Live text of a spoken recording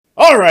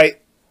All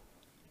right,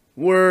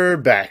 we're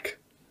back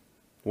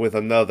with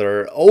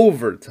another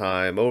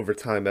overtime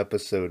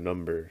episode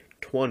number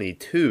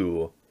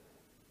 22.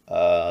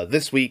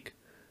 This week,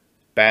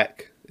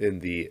 back in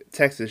the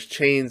Texas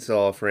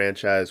Chainsaw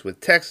franchise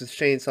with Texas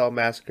Chainsaw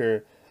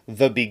Massacre: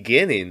 The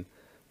Beginning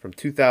from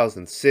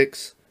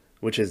 2006,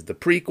 which is the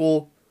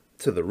prequel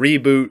to the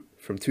reboot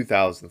from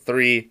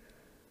 2003.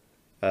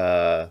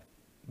 Off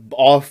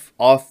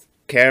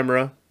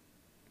camera,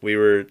 we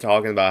were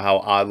talking about how,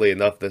 oddly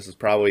enough, this is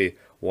probably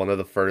one of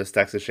the first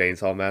Texas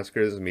Chainsaw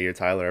Massacres me or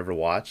Tyler ever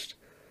watched.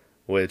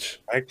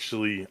 Which,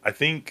 Actually, I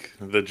think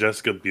the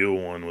Jessica Biel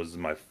one was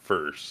my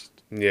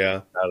first.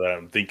 yeah, Now that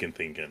I'm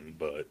thinking,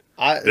 but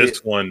I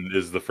this one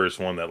is the first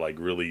one that like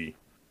really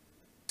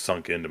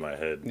sunk into my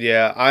head.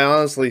 yeah, I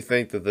honestly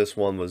think that this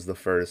one was the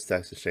first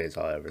Texas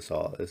Chainsaw I ever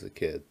saw as a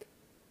kid.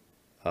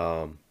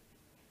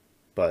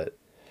 But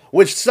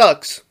which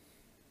sucks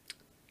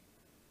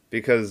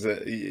because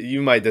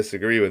you might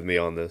disagree with me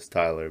on this,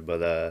 Tyler.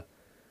 But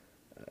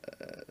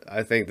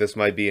I think this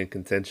might be in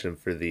contention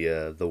for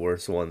the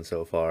worst one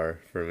so far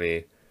for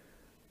me.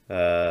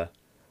 Uh,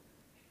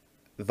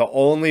 the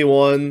only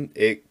one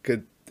it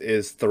could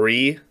is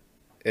three,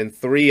 and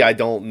three I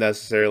don't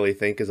necessarily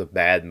think is a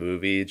bad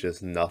movie.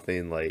 Just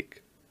nothing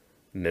like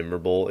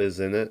memorable is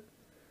in it.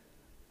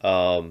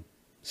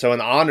 So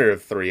in honor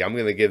of three, I'm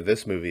gonna give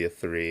this movie a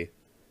three.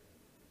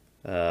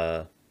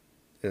 Uh,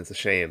 and it's a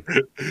shame.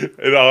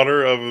 In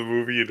honor of the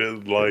movie you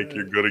didn't like,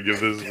 you're gonna give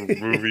this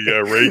movie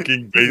a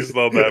ranking based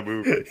on that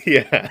movie.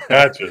 Yeah,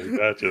 Gotcha.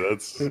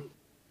 That's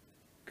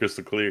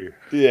crystal clear.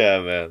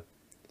 yeah, man.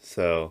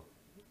 So,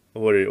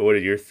 what are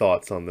your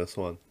thoughts on this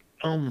one?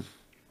 Um,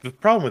 the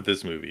problem with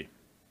this movie,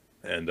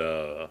 and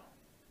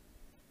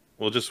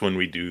well, just when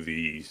we do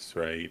these,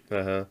 right,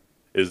 Uh huh.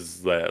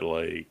 is that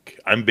like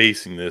I'm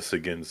basing this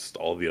against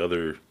all the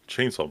other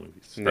chainsaw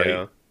movies, right?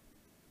 Yeah.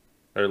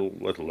 Or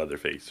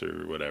Leatherface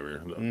or whatever,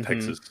 Mm-hmm.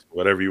 Texas,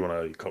 whatever you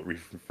want to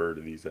refer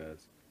to these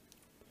as.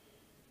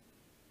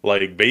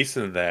 Like based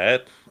on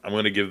that, I'm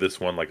gonna give this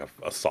one like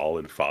a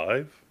solid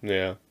five.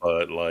 Yeah.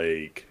 But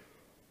like,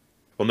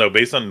 well, no,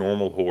 based on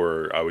normal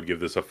horror, I would give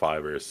this a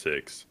five or a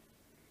six.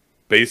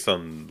 Based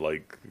on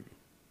like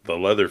the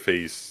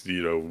Leatherface,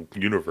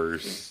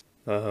 universe,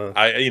 Uh huh.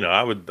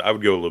 I would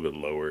go a little bit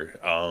lower.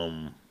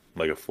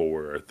 Like a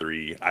four or a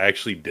three. I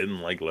actually didn't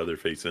like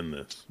Leatherface in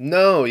this.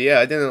 No, yeah,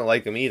 I didn't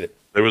like him either.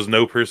 There was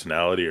no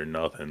personality or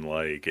nothing.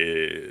 Like,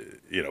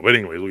 but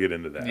anyway, we'll get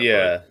into that. But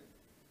Yeah.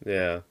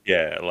 Yeah.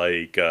 yeah,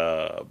 like,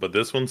 but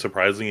this one,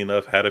 surprisingly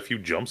enough, had a few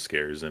jump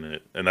scares in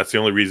it. And that's the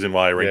only reason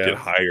why I ranked it Yeah.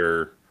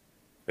 higher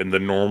in the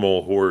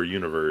normal horror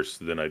universe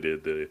than I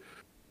did the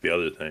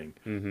other thing.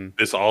 Mm-hmm.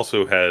 This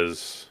also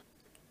has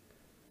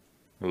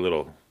a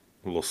little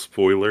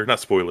spoiler, not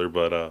spoiler,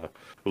 but a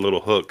little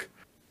hook.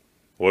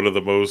 One of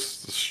the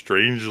most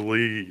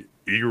strangely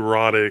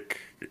erotic,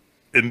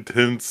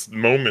 intense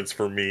moments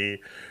for me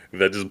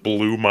that just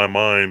blew my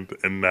mind,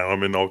 and now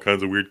I'm in all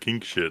kinds of weird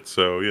kink shit.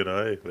 So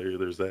hey,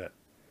 there's that.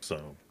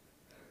 So,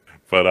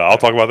 but I'll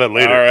talk about that All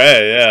later.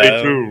 right. Stay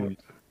Yeah. tuned.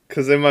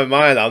 Because in my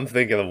mind, I'm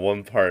thinking of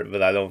one part,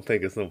 but I don't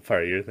think it's the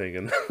part you're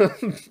thinking.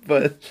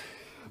 but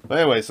but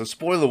anyway, so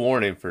spoiler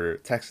warning for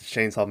Texas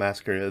Chainsaw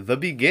Massacre: The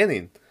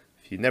Beginning.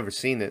 If you've never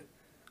seen it,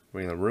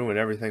 we're gonna ruin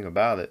everything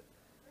about it.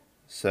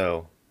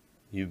 So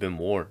you've been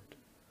warned.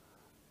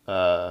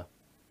 Uh,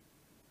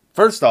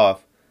 First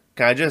off,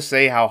 can I just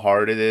say how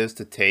hard it is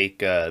to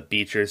take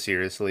Beecher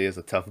seriously as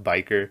a tough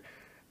biker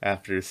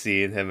after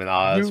seeing him in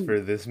Oz You for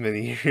this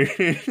many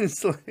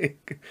years?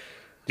 Like,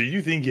 do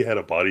you think he had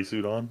a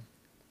bodysuit on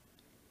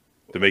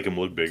to make him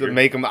look to bigger?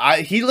 make him,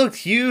 he looked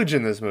huge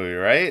in this movie,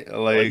 right?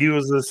 Like he Like,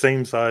 was the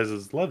same size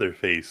as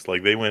Leatherface.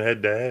 Like they went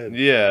head to head.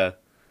 yeah,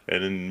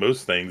 And in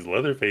most things,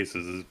 Leatherface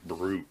is this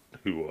brute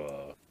who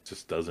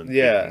just doesn't take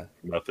yeah.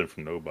 nothing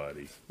from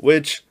nobody.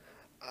 Which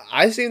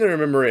I seem to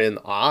remember in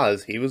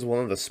Oz, he was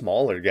one of the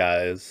smaller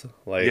guys.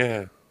 Like,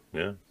 Yeah,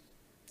 yeah.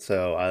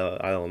 so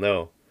I don't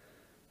know,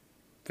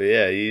 but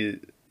yeah,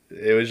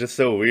 it was just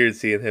so weird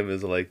seeing him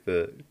as like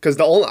because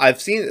the only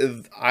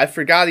I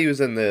forgot he was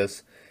in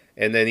this,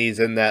 and then he's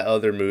in that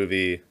other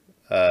movie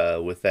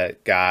with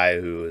that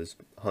guy who was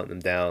hunting him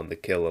down to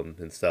kill him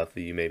and stuff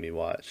that you made me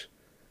watch.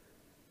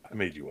 I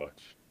made you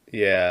watch.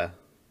 Yeah,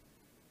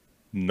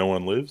 No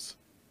One Lives.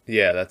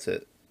 yeah, that's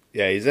it.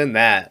 Yeah, he's in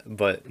that,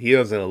 but he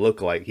doesn't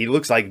look like he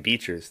looks like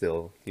Beecher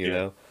still, you Yeah.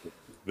 know.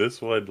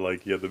 This one,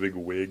 like, he had the big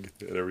wig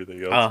and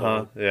everything else Uh huh.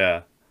 on,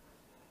 Yeah,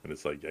 and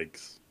it's like,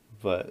 yikes.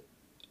 but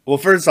well,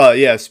 first off,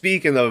 yeah.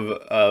 Speaking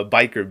of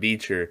biker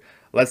Beecher,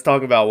 let's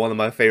talk about one of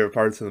my favorite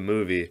parts of the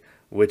movie,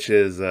 which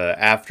is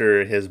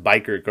after his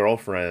biker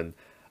girlfriend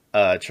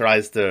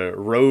tries to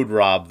road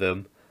rob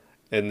them,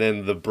 and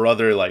then the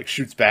brother like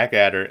shoots back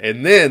at her,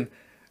 and then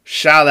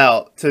shout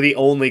out to the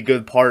only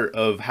good part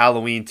of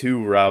Halloween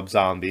 2 Rob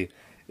Zombie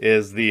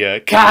is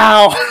the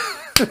cow.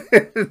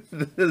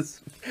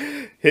 This,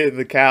 hitting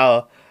the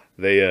cow.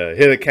 They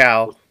hit a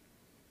cow.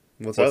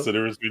 What's What's up? the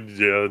difference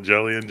between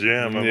jelly and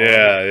jam? Am I right?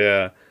 Yeah,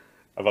 yeah.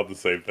 I thought the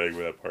same thing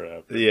when that part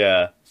happened.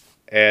 Yeah,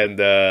 and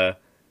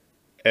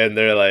and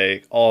they're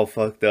like all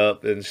fucked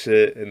up and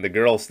shit, and the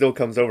girl still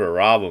comes over to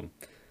rob them,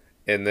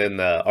 and then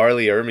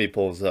Arlie Ermy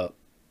pulls up,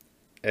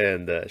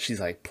 and she's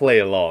like, "Play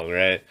along,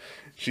 right?"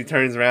 She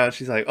turns around,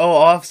 she's like, "Oh,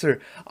 officer,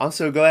 I'm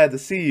so glad to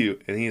see you,"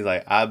 and he's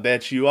like, "I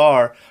bet you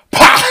are."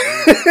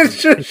 And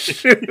just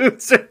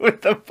shoots her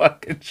with the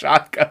fucking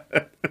shotgun,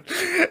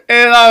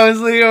 and I was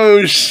like,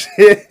 "Oh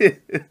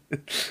shit!"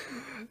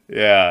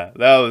 Yeah,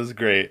 that was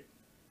great.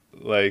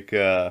 Like,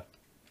 I'll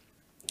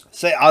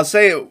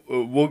say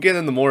we'll get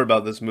into more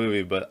about this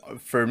movie,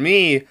 but for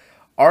me,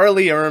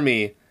 Arlie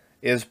Ermy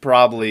is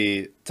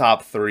probably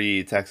top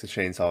 3 Texas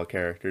Chainsaw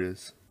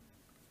characters.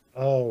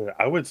 Oh,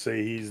 I would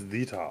say he's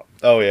the top.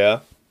 Oh yeah,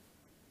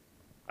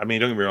 I mean,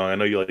 don't get me wrong. I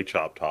know you like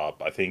Chop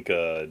Top. I think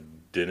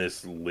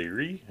Dennis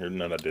Leary, or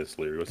no, not Dennis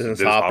Leary. What's his, Dennis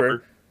Dennis Hopper.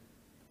 Hopper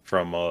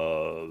from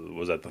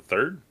was that the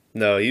third?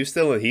 No, he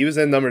was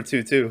in number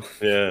 2 too.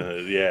 Yeah,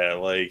 yeah.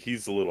 Like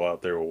he's a little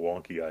out there with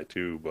wonky eye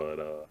too, but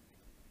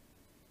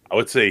I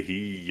would say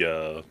he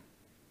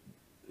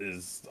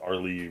is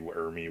Arlie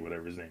Ermy,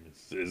 whatever his name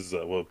is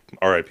well,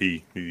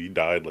 R.I.P. He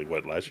died like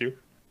what, last year?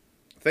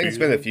 I think Two it's years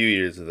been a ago? few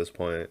years at this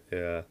point.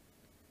 Yeah.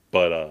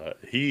 But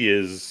he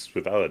is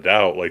without a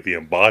doubt like the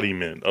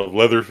embodiment of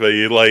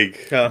Leatherface,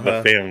 like the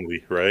Uh-huh.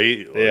 family,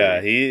 right? Yeah,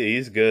 Like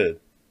he's good.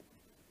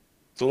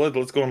 so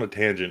let's go on a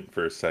tangent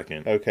for a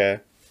second.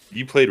 Okay.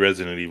 You played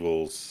Resident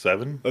Evil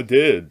 7, I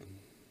did.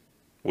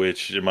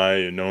 which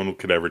no one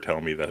could ever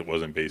tell me that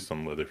wasn't based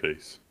on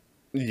Leatherface.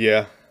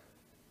 Yeah.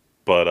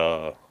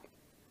 But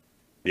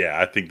yeah,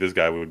 I think this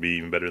guy would be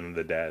even better than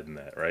the dad in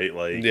that, right?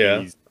 Like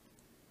Yeah.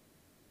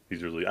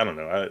 he's really, I don't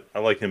know. I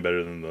like him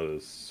better than the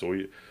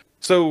Sawyer.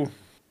 So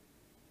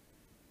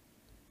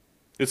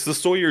it's the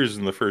Sawyers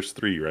in the first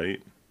 3,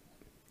 right?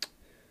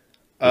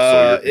 The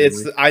Sawyer It's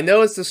family. I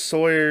know it's the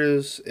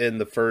Sawyers in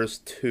the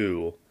first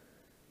 2.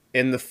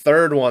 In the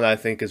third one, I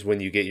think is when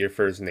you get your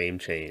first name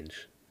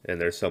change, and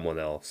there's someone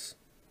else.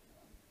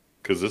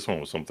 Because this one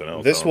was something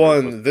else. I don't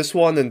remember. This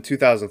one in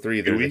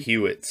 2003, they're the Huey?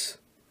 Hewitts.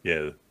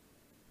 Yeah,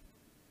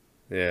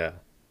 Yeah.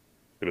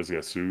 it was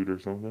got sued or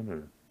something,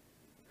 or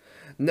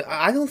No,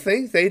 I don't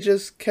think they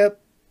just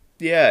kept.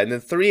 Yeah, and then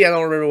 3, I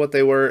don't remember what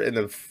they were, and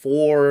then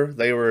 4,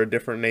 they were a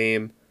different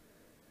name,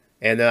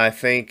 and then I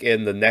think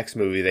in the next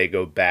movie they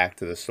go back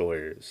to the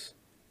Sawyers,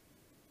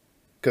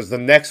 because the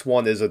next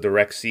one is a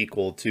direct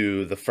sequel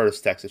to the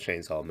first Texas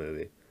Chainsaw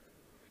movie.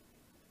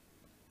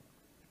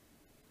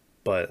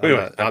 But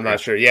anyway, I I'm not forgot.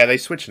 sure. Yeah, they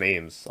switch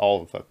names all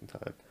the fucking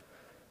time.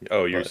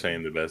 Oh, you're But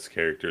saying the best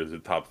character is the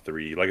top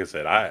 3. Like I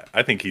said,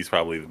 I think he's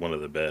probably one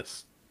of the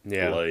best.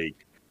 yeah,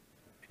 Like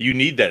you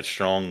need that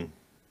strong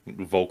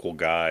vocal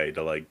guy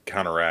to like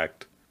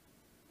counteract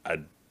a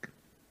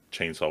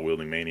chainsaw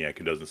wielding maniac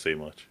who doesn't say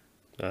much.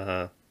 uh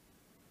huh,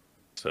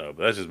 So,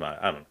 but that's just my,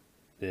 I don't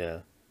know. yeah.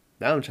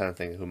 Now I'm trying to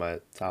think of who my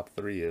top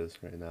 3 is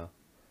right now.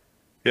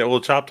 Yeah,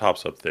 well, Chop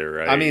Top's up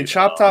there, I mean, right?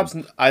 Chop Top's.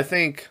 I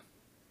think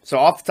so.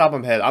 Off the top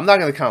of my head, I'm not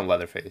gonna count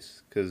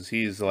Leatherface because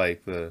he's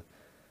like the.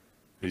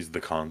 He's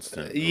the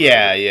constant or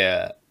Yeah,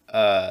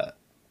 whatever.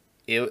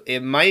 yeah.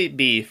 It might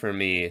be for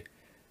me.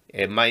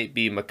 It might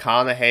be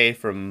McConaughey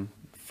from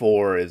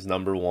 4 is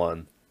number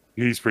 1.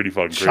 He's pretty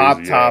fucking Chop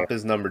crazy, yeah. Top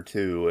is number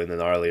 2, and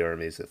then Arlie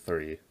Ermey's at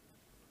 3.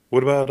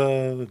 What about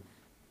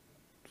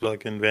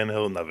fucking Van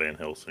Helsing? Not Van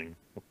Helsing.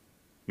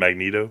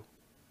 Magneto.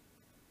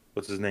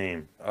 What's his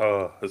name?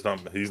 It's not.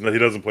 He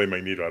doesn't play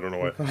Magneto. I don't know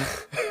why.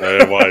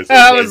 Why I said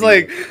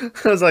Magneto.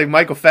 I was like,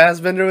 Michael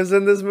Fassbender was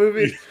in this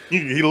movie.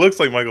 He looks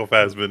like Michael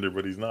Fassbender,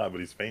 but he's not. But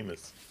he's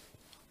famous.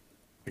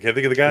 I can't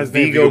think of the guy's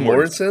name. Viggo Viggo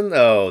Mortensen. Mortensen?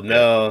 Oh Yeah.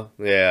 no,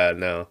 yeah,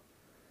 no,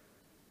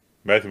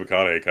 Matthew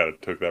McConaughey kind of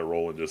took that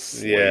role and just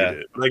slayed yeah,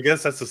 it. But I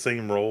guess that's the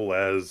same role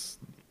as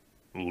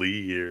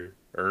Lee or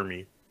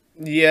Ermy.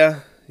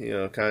 yeah. You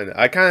know, kind of.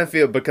 I kind of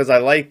feel because I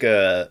like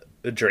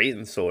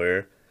Drayton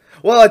Sawyer.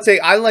 Well, I'd say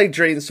I like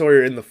Drayton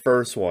Sawyer in the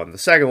first one. The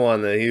second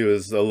one, he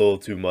was a little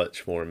too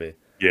much for me, which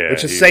Yeah,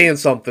 is he was. saying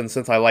something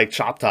since I like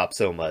Chop Top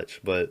so much.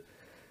 But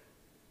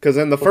because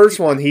in the first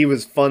one, he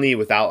was funny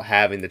without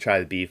having to try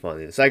to be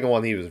funny. The second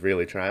one, he was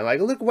really trying.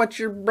 Like, look what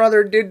your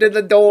brother did to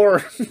the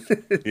door.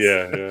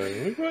 Yeah,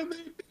 yeah. Look what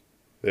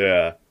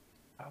Yeah.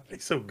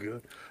 he's so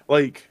good.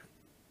 Like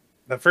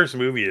that first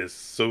movie is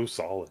so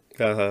solid.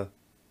 Uh huh.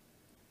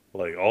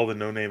 Like all the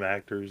no-name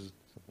actors.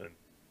 And,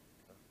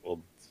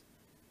 well,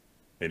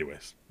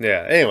 anyways,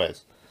 Yeah.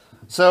 Anyways,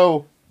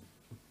 so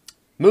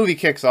movie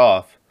kicks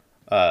off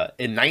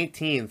in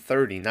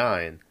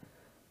 1939,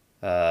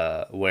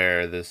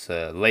 where this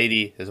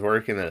lady is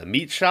working at a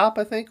meat shop.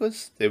 I think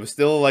it was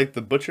still like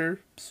the butcher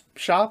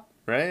shop,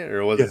 right?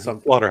 Or was yeah, it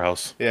something?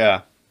 Slaughterhouse.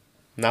 Yeah,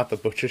 not the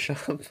butcher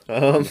shop.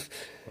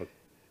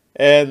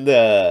 And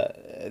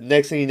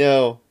next thing you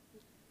know,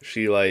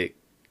 she like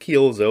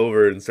keels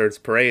over and starts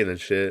praying and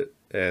shit,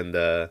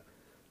 and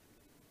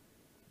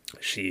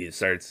she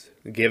starts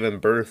giving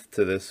birth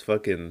to this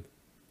fucking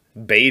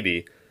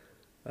baby.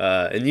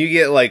 And you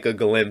get like a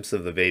glimpse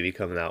of the baby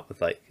coming out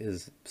with like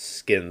his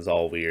skin's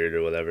all weird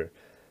or whatever.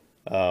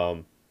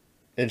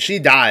 And she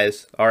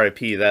dies,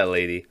 R.I.P. that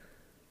lady.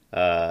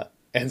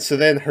 And so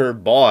then her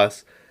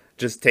boss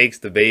just takes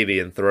the baby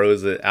and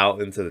throws it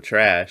out into the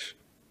trash.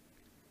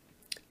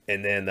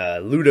 And then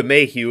Luda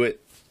May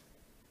Hewitt,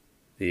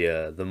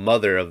 the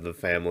mother of the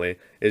family,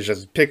 is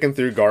just picking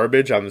through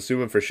garbage, I'm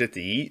assuming for shit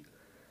to eat.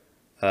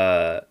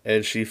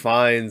 And she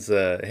finds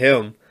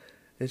him,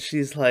 and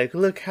she's like,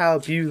 "Look how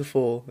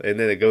beautiful!" And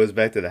then it goes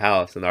back to the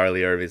house, and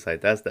Arlie Irvy's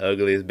like, "That's the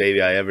ugliest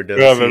baby I ever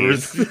done I've ever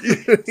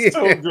seen." seen.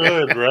 So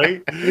good,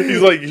 right?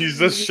 He's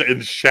just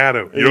in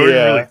shadow. You don't even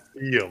really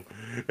see him.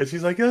 And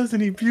she's like,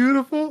 "Isn't he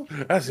beautiful?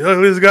 That's the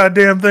ugliest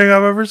goddamn thing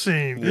I've ever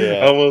seen."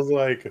 Yeah. I was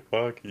like,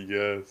 "Fuck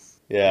yes."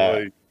 Yeah.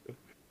 Like,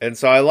 And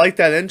so I like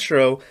that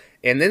intro,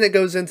 and then it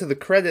goes into the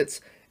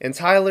credits. And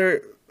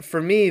Tyler,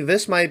 for me,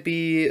 this might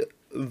be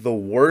the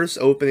worst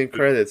opening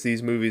credits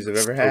these movies have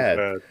ever had.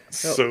 bad.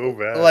 So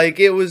bad. Like,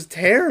 it was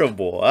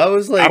terrible. I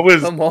was like,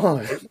 come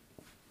on.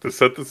 To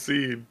set the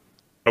scene,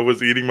 I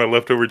was eating my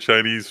leftover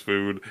Chinese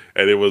food,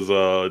 and it was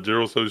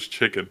General Tso's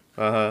chicken.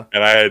 Uh-huh.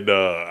 And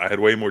I had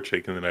way more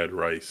chicken than I had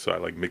rice, so I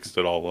like mixed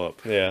it all up.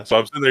 Yeah. So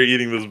I'm sitting there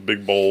eating this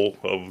big bowl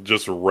of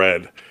just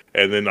red,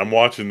 and then I'm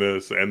watching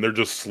this, and they're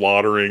just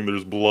slaughtering.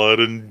 There's blood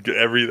and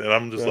everything. And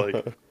I'm just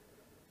like,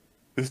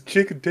 this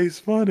chicken tastes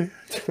funny.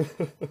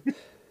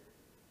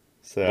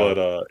 So.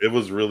 But it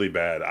was really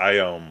bad.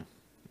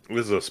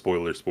 This is a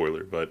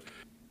spoiler, but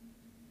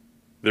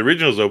the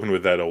originals opened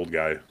with that old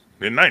guy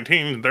in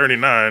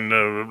 1939.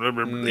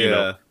 You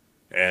know.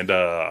 And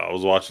I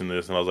was watching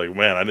this, and I was like,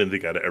 man, I didn't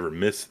think I'd ever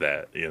miss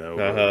that. You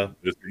know,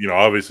 just,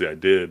 obviously I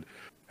did.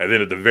 And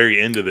then at the very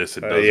end of this,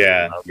 it does.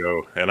 And I'll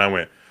go, and I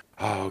went,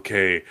 oh,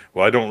 okay.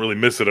 Well, I don't really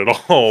miss it at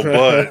all,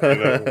 but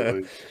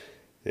like,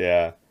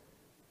 yeah.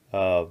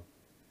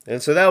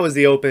 And so that was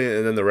the opening,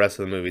 and then the rest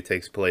of the movie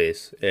takes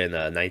place in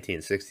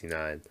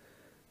 1969.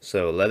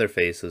 So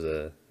Leatherface is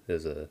a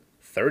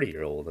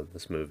 30-year-old in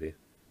this movie.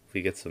 If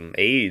we get some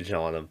age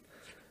on him.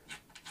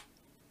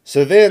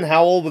 So then,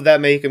 how old would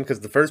that make him? Because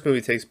the first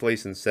movie takes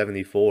place in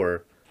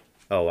 74.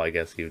 Oh, I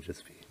guess he would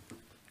just be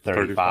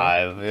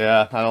 35.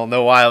 Yeah, I don't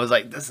know why I was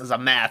like, this is a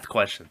math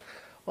question.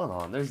 Hold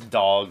on, there's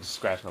dogs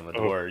scratching on the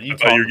door. I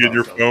thought you were getting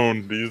your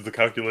phone to use the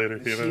calculator.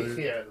 You know?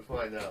 Yeah, to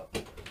find out.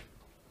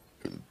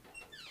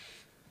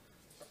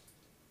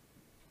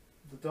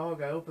 The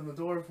dog, I opened the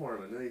door for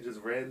him, and then he just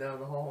ran down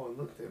the hall and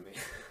looked at me.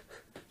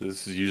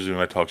 This is usually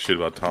when I talk shit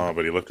about Tom,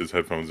 but he left his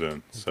headphones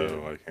in,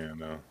 so I can't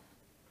know.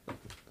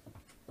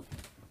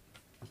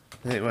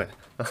 Anyway.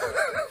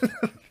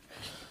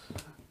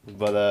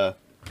 But,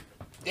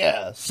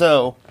 yeah,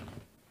 so,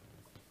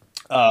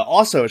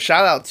 also,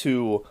 shout out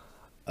to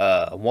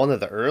one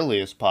of the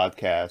earliest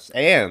podcasts,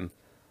 and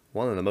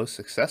one of the most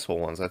successful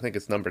ones. I think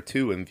it's number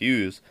 2 in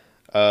views.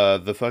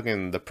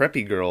 The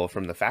preppy girl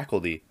from The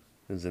Faculty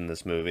is in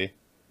this movie.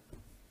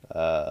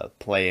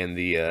 Playing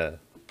the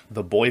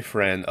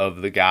boyfriend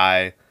of the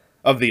guy,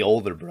 of the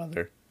older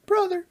brother.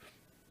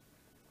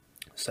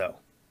 So,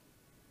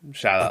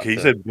 shout out. Okay, you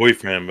said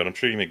boyfriend, but I'm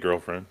sure you meant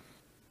girlfriend.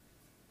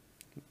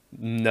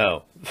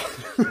 No.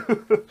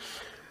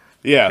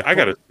 Yeah. I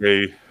gotta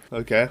say,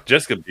 okay.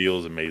 Jessica Biel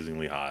is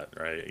amazingly hot,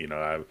 right?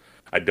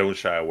 I don't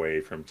shy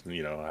away from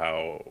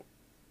how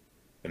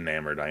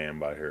enamored I am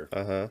by her.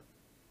 Uh-huh.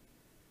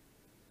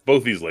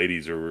 Both these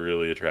ladies are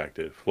really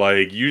attractive.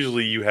 Like,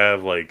 usually you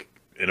have like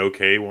an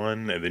okay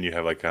one, and then you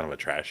have like kind of a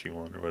trashy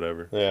one or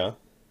whatever. Yeah.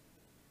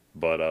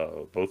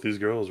 But both these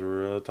girls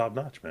were top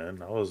notch,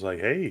 man. I was like,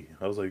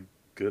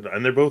 good,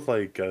 and they're both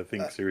like I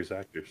think serious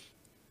actors.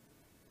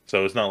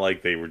 So it's not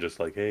like they were just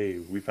like, hey,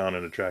 we found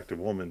an attractive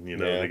woman.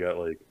 They got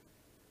like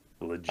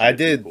legit.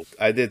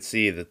 I did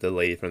see that the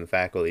lady from The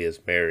Faculty is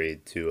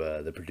married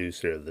to the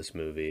producer of this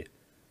movie,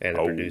 and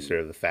the producer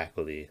of The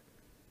Faculty,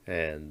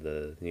 and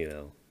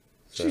So.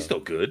 She's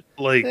still good.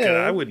 Like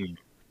I wouldn't.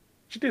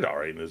 She did all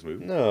right in this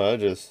movie. No, I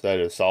just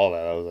saw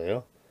that. I was like,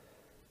 oh.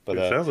 But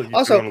it sounds like you're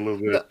also, a little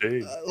bit of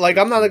shade. Like,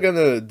 I'm not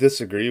gonna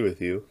disagree with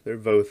you. They're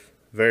both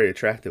very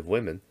attractive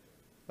women.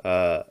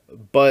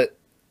 But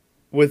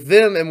with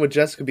them and with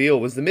Jessica Biel,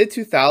 was the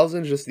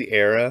mid-2000s just the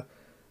era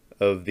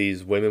of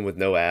these women with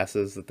no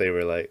asses that they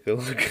were like,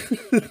 look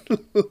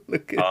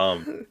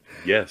at,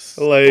 yes,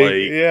 like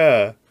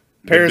yeah,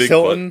 Paris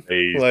Hilton,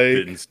 like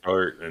didn't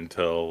start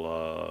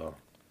until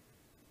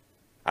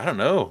I don't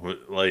know,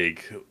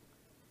 like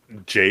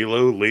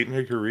J-Lo late in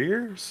her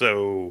career.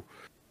 So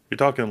you're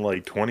talking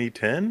like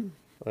 2010,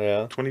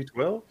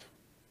 2012.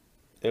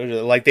 It was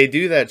just, like they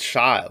do that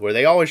shot where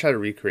they always try to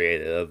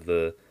recreate it of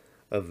the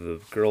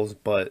girl's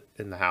butt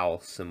in the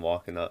house and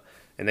walking up,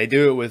 and they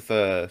do it with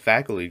the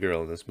faculty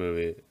girl in this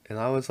movie, and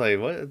I was like,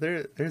 what?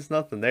 There's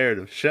nothing there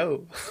to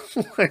show.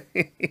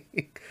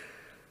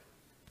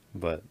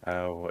 But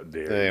how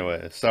dare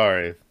anyway,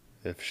 sorry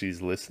if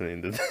she's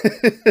listening to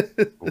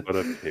this. What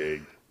a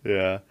pig.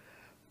 Yeah,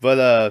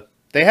 but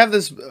they have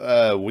this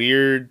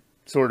weird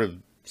sort of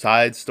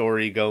side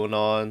story going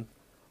on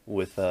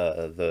with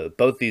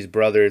both these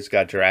brothers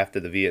got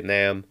drafted to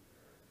Vietnam,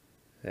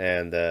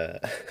 and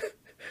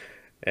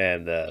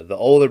and the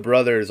older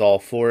brother is all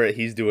for it.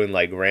 He's doing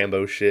like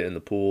Rambo shit in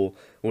the pool,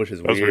 which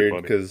is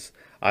weird because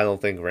I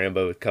don't think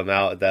Rambo would come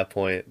out at that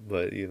point.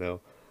 But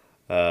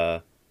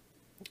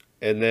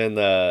and then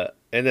the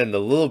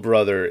little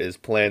brother is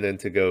planning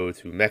to go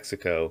to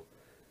Mexico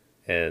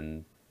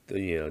and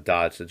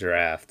dodge the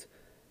draft,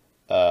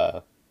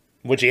 uh,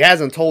 which he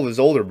hasn't told his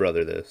older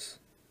brother this,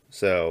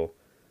 so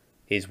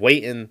he's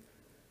waiting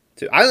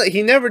to.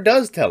 He never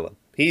does tell him.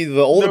 The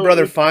older No,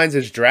 brother finds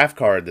his draft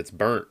card that's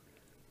burnt,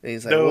 and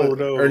he's like, no, "What?"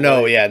 no. Or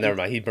no, Like yeah, never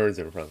mind. He burns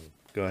it in front of him.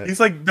 Go ahead. he's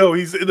like, no,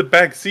 he's in the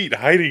back seat,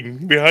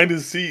 hiding behind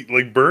his seat,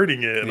 like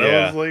burning it. And I was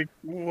Yeah, like,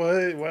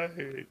 what? Why?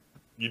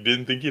 You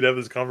didn't think you'd have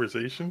this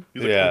conversation?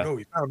 He's like, oh yeah. no,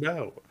 he found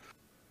out.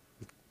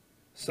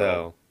 So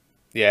So,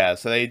 yeah,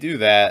 so they do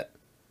that,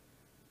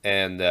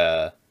 and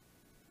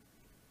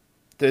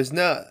there's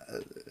no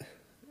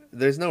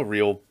there's no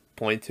real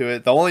point to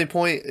it. The only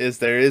point is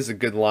there is a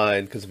good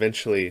line because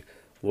eventually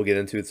we'll get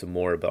into it some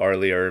more. But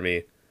Arlie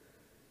Ermy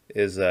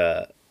is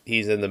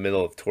he's in the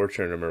middle of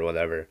torturing him or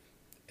whatever,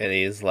 and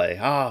he's like,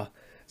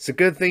 it's a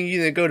good thing you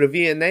didn't go to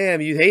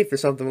Vietnam. You'd hate for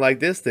something like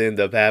this to end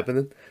up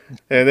happening.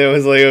 And it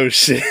was like, oh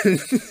shit,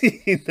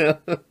 you know?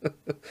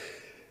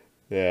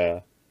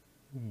 Yeah,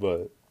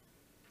 but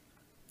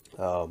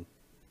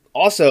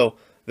also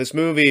this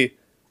movie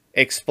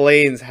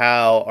explains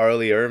how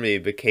Arlie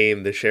Ermy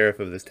became the sheriff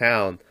of this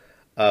town,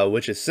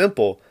 which is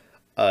simple.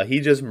 He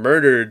just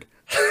murdered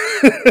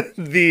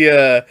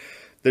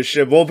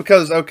well,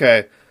 because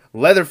okay,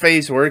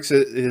 Leatherface works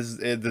at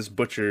this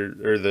butcher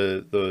or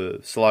the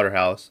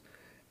slaughterhouse,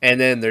 and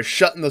then they're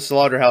shutting the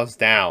slaughterhouse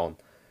down,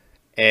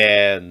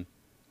 and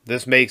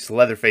this makes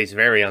Leatherface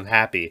very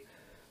unhappy.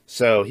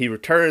 So he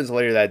returns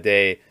later that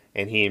day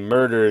and he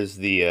murders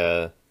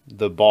the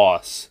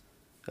boss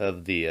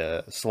of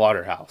the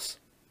slaughterhouse.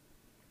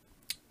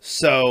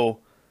 So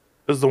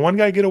does the one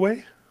guy get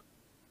away?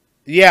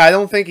 yeah, I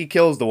don't think he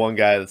kills the one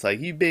guy that's like,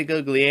 "You big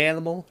ugly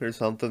animal" or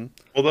something.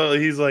 Although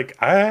he's like,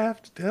 I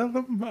have to tell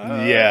him.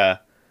 Yeah,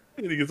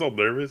 And he gets all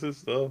nervous and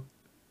stuff.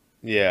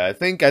 yeah, I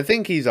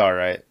think he's all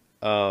right.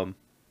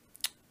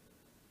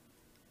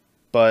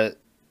 But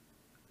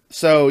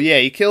so yeah,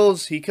 he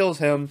kills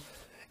him,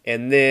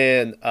 and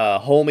then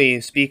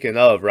homie. Speaking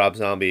of Rob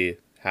Zombie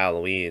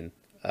Halloween,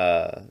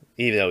 even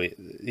though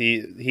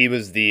he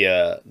was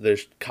the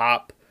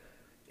cop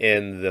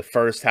in the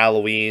first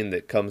Halloween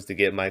that comes to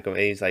get Michael,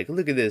 and he's like,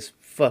 "Look at this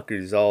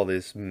fucker's all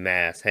this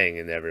mass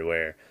hanging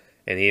everywhere,"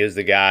 and he was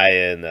the guy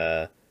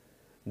in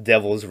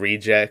Devil's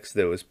Rejects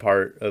that was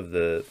part of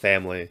the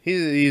family.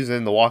 He's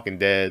in The Walking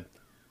Dead,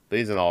 but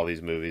he's in all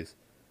these movies.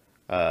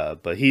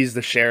 But he's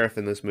the sheriff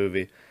in this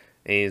movie,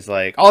 and he's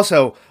like,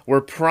 also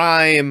we're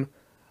prime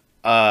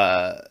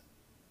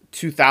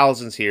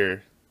 2000s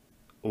here,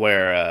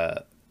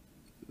 where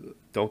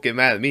don't get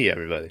mad at me,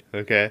 everybody,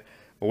 okay?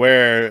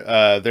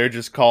 Where they're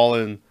just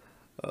calling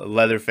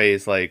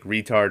Leatherface like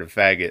retard and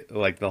faggot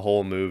like the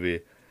whole movie,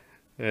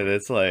 and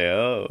it's like,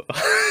 oh,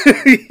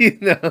 you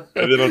know,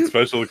 And then on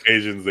special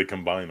occasions, they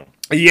combine them.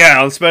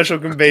 yeah, on special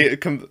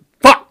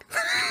fuck.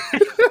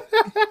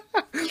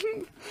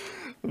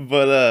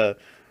 But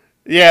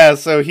yeah,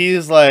 so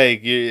he's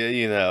like,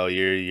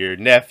 your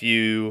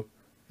nephew.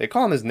 They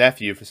call him his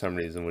nephew for some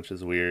reason, which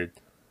is weird.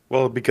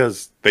 Well,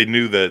 because they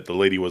knew that the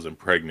lady wasn't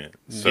pregnant,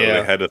 so Yeah.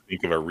 they had to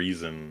think of a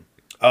reason.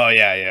 Oh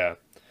yeah, yeah.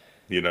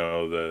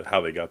 How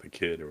they got the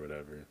kid or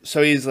whatever.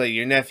 So he's like,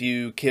 your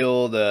nephew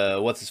killed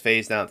what's his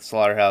face down at the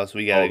slaughterhouse.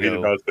 We gotta Oh, he did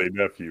go. not say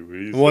nephew.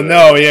 He Well, said,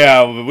 no,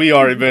 yeah, we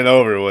already been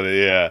over with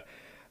it.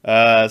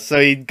 Yeah. So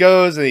he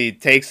goes and he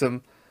takes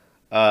him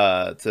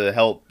to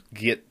help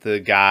get the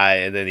guy,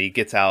 and then he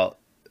gets out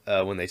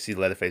when they see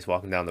Leatherface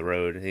walking down the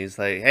road, and he's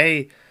like,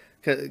 "Hey,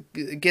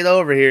 get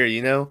over here,"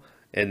 you know.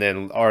 And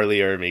then Arlie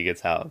Ermy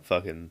gets out and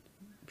fucking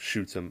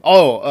shoots him.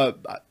 Oh,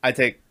 I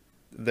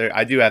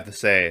do have to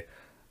say,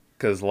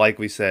 because like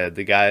we said,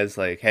 the guy's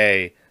like,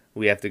 "Hey,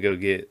 we have to go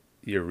get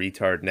your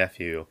retard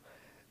nephew."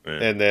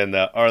 Man. And then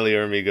Arlie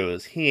Ermy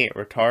goes, "He ain't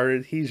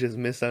retarded. He's just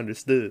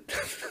misunderstood."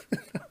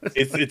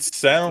 It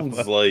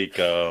sounds like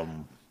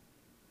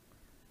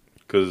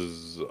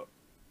because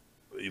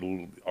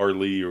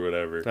Arlie or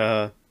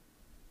whatever,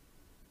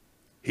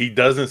 he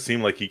doesn't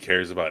seem like he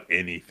cares about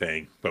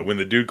anything. But when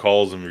the dude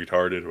calls him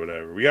retarded or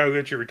whatever, we gotta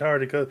get you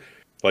retarded, cause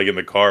like in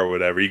the car or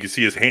whatever, you can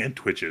see his hand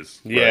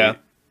twitches. Yeah. Right?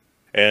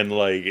 And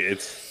like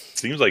it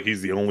seems like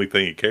he's the only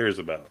thing he cares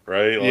about,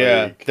 right?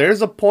 Yeah, Like,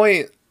 there's a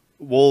point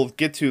we'll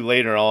get to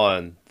later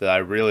on that I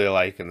really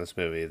like in this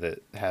movie that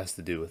has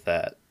to do with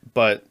that.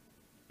 But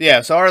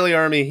yeah, so Arlie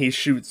Ermy, he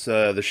shoots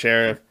the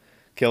sheriff,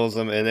 kills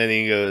him, and then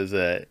he goes,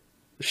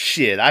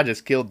 "Shit, I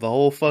just killed the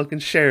whole fucking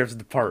sheriff's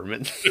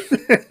department."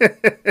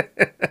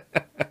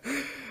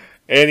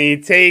 And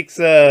he takes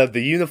the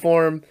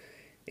uniform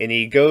and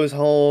he goes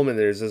home, and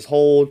there's this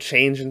whole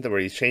changing where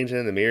he's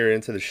changing the mirror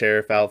into the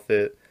sheriff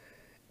outfit,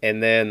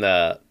 and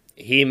then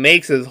he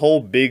makes his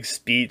whole big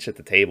speech at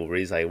the table where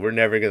he's like, "We're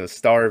never gonna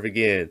starve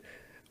again.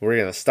 We're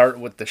gonna start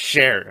with the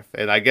sheriff."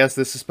 And I guess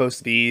this is supposed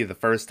to be the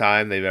first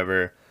time they've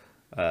ever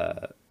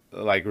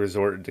like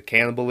resorted to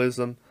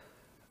cannibalism.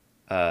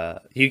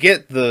 You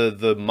get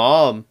the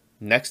mom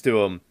next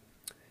to him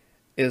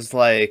is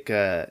like,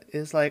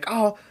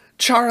 "Oh,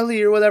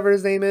 Charlie or whatever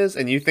his name is,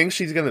 and you think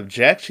she's gonna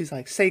object. She's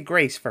like, say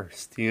grace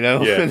first, you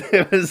know? Yeah. And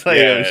it was like,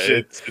 Yeah, oh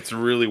shit. it's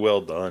really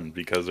well done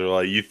because they're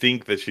like, you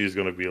think that she's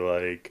gonna be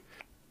like,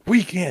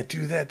 we can't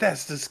do that.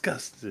 That's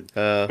disgusting.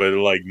 But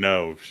like,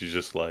 no, she's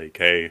just like,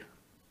 hey,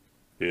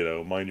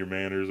 mind your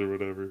manners or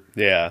whatever.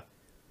 Yeah.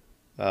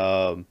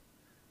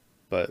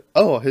 But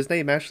his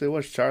name actually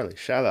was Charlie.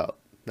 Shout out.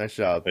 Nice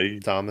job, Hey.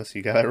 Thomas.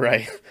 You got it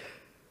right.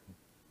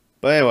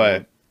 But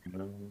anyway,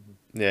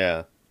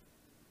 yeah.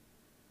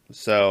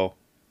 So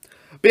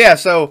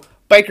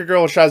biker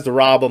girl tries to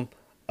rob him.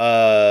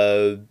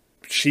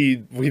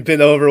 We've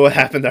been over what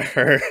happened to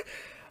her.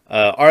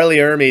 R. Lee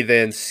Ermey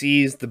then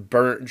sees the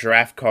burnt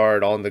draft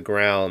card on the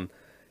ground,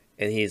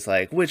 and he's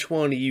like, "Which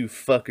one of you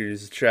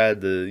fuckers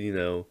tried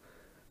to,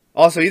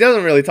 Also, he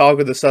doesn't really talk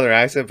with a southern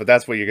accent, but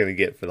that's what you're gonna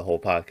get for the whole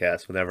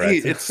podcast. Whenever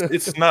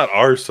It's not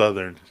our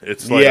southern.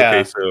 It's like,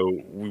 okay,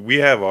 so we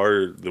have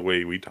the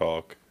way we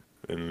talk,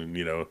 and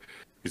you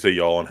say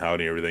y'all and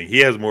howdy and everything.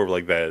 He has more of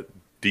like that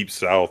deep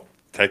South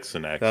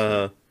Texan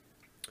accent.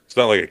 It's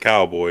not like a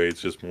cowboy.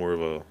 It's just more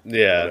of a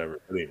whatever.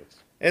 Anyways.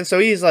 And so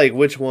he's like,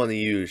 which one of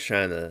you is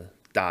trying to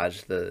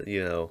dodge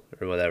the,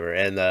 or whatever.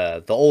 And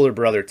the older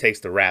brother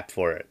takes the rap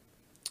for it.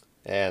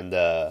 And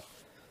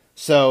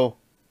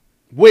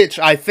which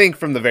I think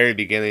from the very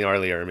beginning, R.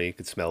 Lee Ermey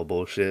could smell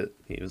bullshit.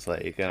 He was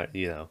like,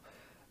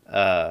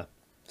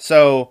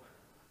 So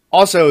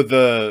also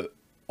the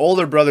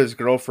older brother's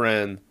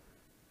girlfriend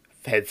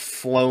had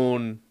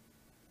flown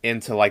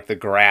into like the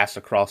grass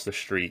across the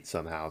street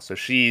somehow. So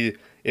she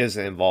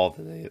isn't involved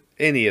in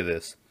any of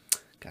this.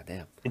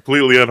 Goddamn.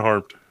 Completely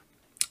unharmed.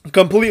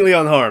 Completely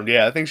unharmed,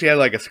 yeah. I think she had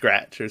like a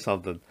scratch or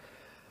something.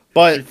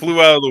 But she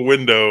flew out of the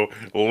window,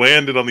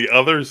 landed on the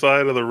other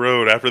side of the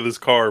road after this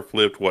car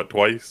flipped,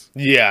 twice?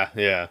 Yeah.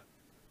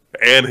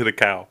 And hit a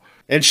cow.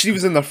 And she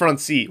was in the front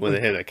seat when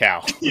it hit a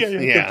cow.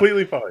 Yeah.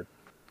 Completely fine.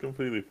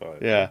 Completely fine.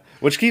 Yeah.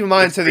 Which, keep in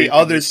mind, to the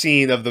other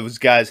scene of those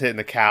guys hitting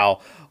the cow,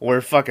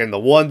 where fucking the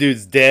one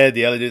dude's dead,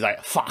 the other dude's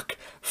like, fuck.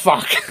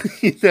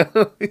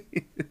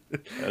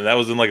 And that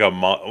was in like I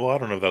don't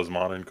know if that was a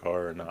modern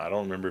car or not. I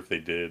don't remember if they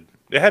did.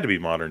 It had to be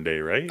modern day,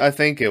 right? I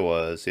think it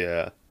was,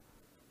 yeah.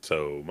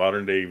 So,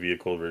 modern day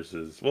vehicle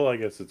versus, I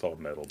guess it's all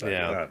metal.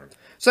 Yeah.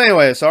 So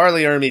anyway, R.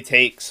 Lee Ermey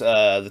takes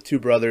the two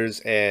brothers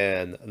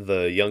and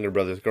the younger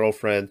brother's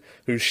girlfriend,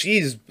 who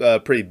she's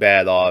pretty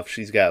bad off.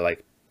 She's got like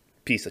a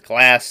piece of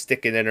glass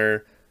sticking in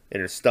her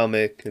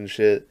stomach and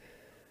shit.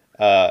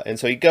 And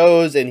so he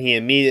goes and he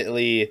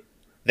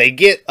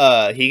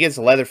gets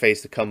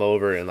Leatherface to come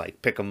over and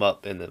like pick them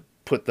up and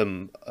put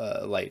them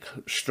like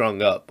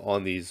strung up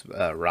on these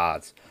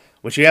rods.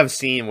 Which you have a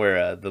scene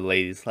where the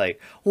lady's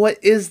like,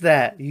 "What is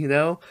that?"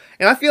 And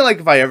I feel like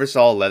if I ever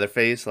saw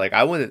Leatherface, like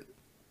I wouldn't,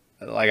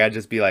 like I'd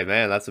just be like,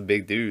 "Man, that's a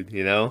big dude,"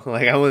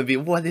 Like I wouldn't be,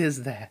 "What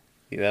is that?"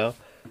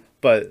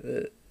 But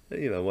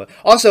what?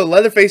 Also,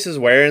 Leatherface is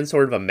wearing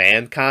sort of a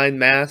Mankind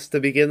mask to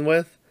begin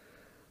with.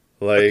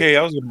 Like, okay,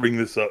 I was gonna bring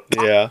this up.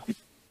 Yeah.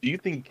 Do you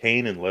think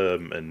Kane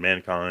and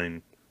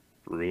Mankind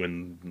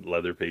ruined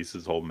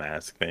Leatherface's whole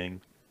mask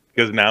thing?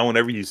 Because now,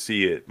 whenever you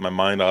see it, my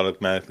mind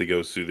automatically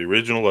goes to the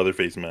original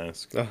Leatherface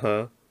mask.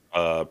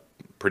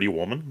 Pretty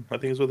Woman, I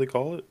think is what they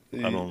call it.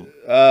 I don't.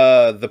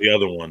 The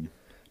other one.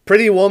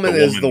 Pretty Woman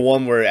is the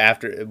one where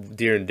after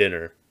during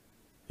dinner.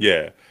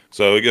 Yeah,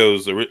 so it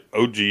goes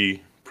OG,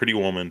 Pretty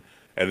Woman,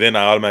 and then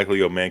I automatically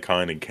go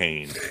Mankind and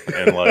Kane,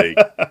 and like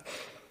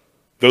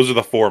those are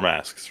the four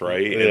masks,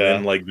 right? Yeah. And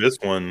then like this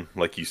one,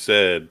 like you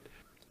said,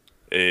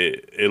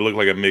 it looked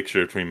like a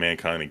mixture between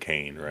Mankind and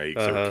Kane, right?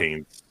 So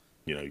Kane's,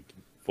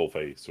 full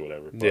face or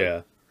whatever. But,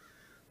 yeah.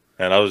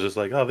 And I was just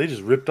like, oh, they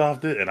just ripped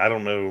off it. And I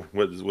don't know,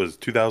 what was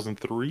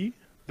 2003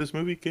 this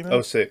movie came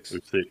out? 06.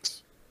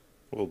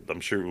 Well, I'm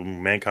sure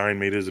Mankind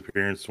made his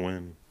appearance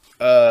when?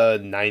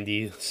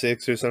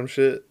 96 or some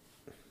shit.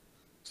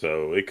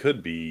 So it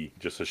could be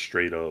just a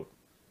straight up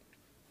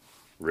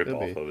rip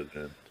off of it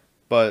then.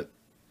 But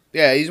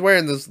yeah, he's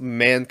wearing this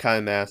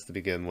Mankind mask to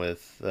begin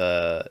with.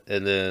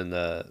 And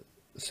then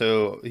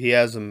so he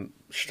has him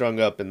strung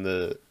up in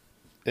the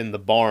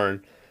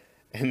barn.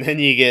 And then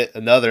you get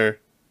another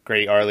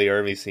great R. Lee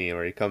Ermey scene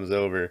where he comes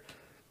over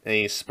and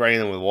he's spraying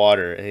them with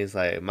water. And he's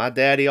like, "My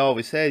daddy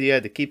always said you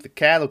had to keep the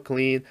cattle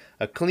clean.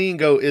 A clean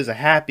goat is a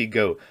happy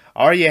goat.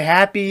 Are you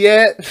happy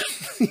yet?"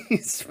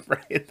 He's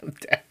spraying them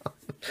down.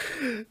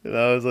 And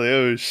I was like,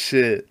 oh,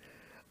 shit.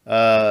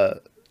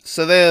 So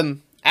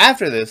then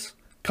after this,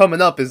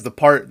 coming up is the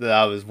part that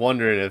I was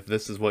wondering if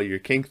this is what your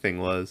kink thing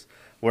was,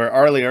 where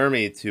R. Lee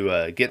Ermey,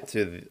 to get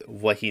to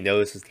what he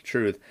knows is the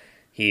truth,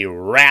 he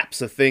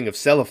wraps a thing of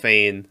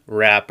cellophane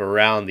wrap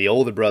around the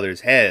older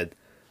brother's head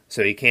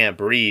so he can't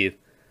breathe.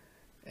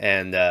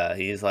 And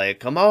he's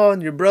like, "Come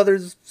on, your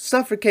brother's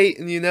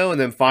suffocating, And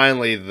then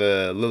finally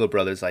the little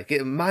brother's like,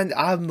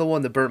 I'm the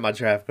one that burnt my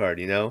draft card,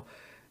 And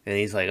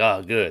he's like,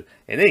 "Oh, good."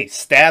 And then he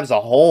stabs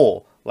a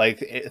hole like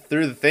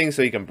through the thing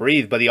so he can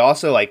breathe. But he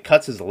also like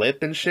cuts his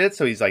lip and shit,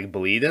 so he's like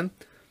bleeding.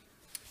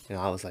 And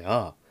I was like,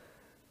 oh.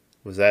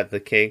 Was that the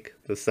kink?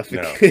 The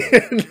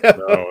suffocation?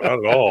 No,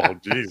 not at all.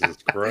 Jesus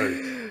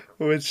Christ.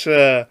 Which,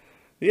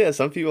 Yeah,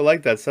 some people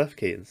like that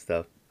suffocating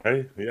stuff.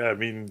 Hey, yeah, I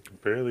mean,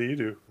 apparently you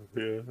do.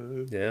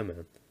 Yeah, Yeah,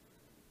 man.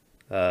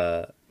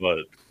 Uh, but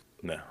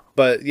no.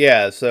 but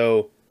yeah,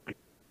 so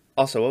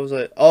also, what was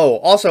it? Oh,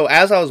 also,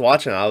 as I was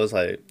watching, I was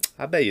like,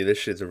 I bet you this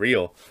shit's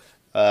real.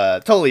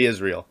 Totally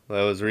is real.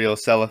 That was real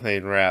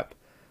cellophane wrap,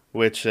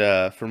 which,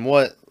 from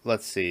what,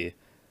 let's see.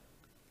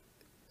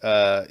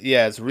 Yeah,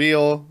 it's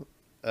real.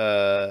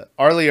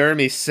 Arlie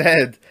Ermy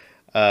said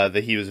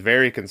that he was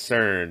very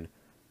concerned,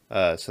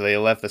 so they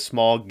left a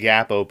small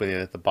gap opening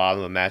at the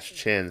bottom of Matt's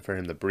chin for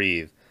him to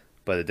breathe,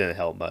 but it didn't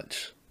help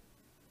much.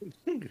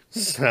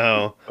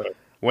 So,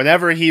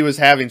 whenever he was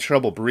having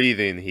trouble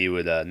breathing, he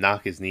would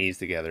knock his knees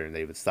together and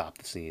they would stop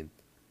the scene.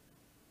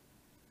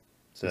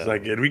 So, It's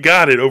like, and we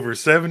got it over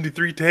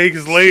 73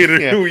 takes later.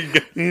 yeah. We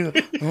got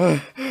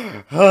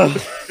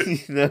you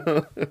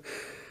know,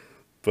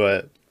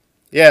 but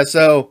yeah,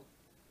 so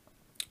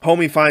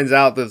homie finds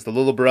out there's the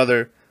little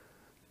brother,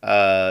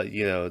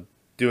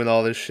 doing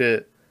all this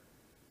shit,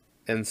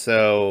 and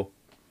so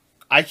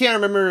I can't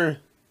remember.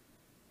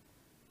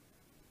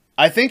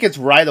 I think it's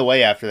right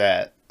away after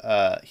that.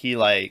 He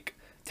like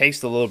takes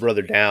the little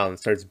brother down and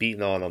starts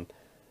beating on him.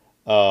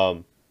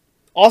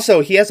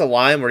 Also, he has a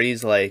line where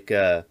he's like,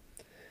 I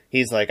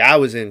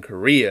was in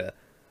Korea.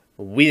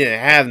 We didn't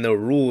have no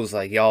rules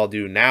like y'all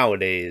do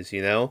nowadays,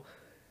 you know?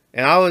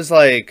 And I was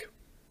like,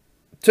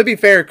 to be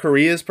fair,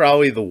 Korea is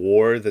probably the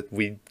war that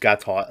we got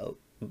taught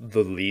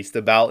the least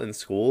about in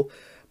school.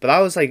 But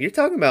I was like, you're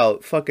talking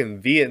about fucking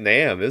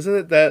Vietnam, isn't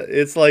it? That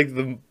it's like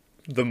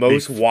the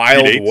most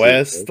Wild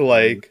West,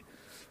 like.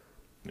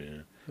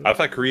 Yeah, I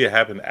thought Korea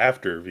happened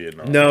after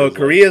Vietnam. No, It was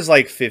Korea's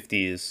like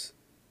 50s.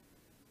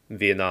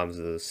 Vietnam's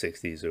the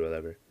 60s or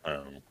whatever.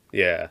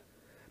 Yeah.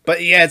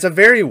 But yeah, it's a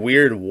very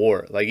weird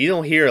war. Like, you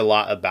don't hear a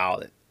lot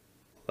about it.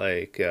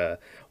 Like,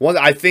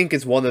 I think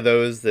it's one of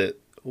those that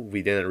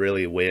we didn't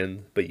really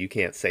win, but you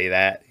can't say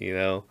that, you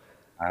know?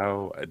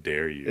 how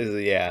dare you?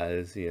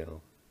 It's,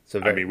 it's a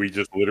I very, mean, we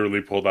just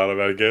literally pulled out of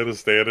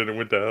Afghanistan and it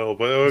went to hell.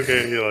 But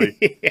okay,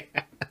 like,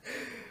 yeah.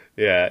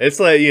 Yeah, it's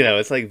like,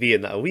 it's like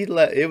Vietnam.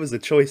 It was a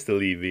choice to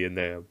leave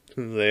Vietnam. It's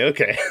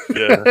like, okay.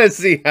 yeah, Let's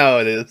see how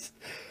it is.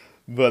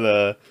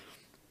 But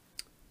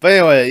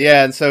anyway,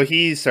 yeah, and so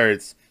he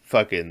starts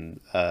fucking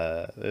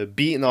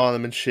beating on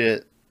him and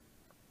shit.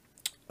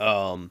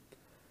 And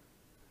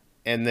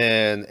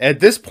then at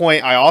this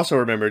point, I also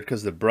remembered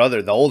because the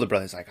older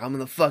brother's like, I'm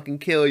gonna fucking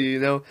kill you, you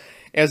know?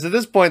 And so at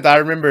this point, I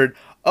remembered,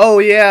 oh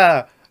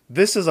yeah,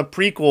 this is a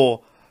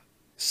prequel,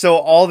 so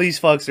all these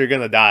fucks are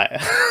gonna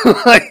die.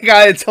 Like,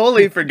 I had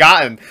totally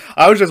forgotten.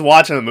 I was just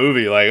watching a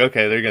movie, like,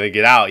 okay, they're gonna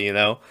get out, you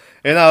know?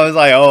 And I was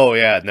like, oh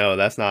yeah, no,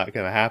 that's not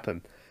gonna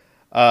happen.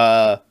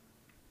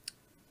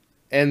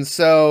 And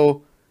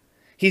so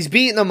he's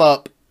beating them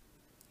up,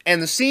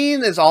 and the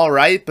scene is all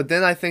right, but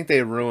then I think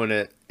they ruin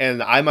it.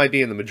 And I might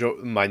be in the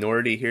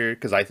minority here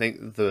because I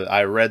think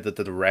I read that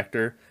the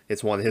director,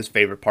 it's one of his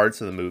favorite parts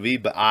of the movie,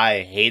 but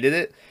I hated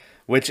it,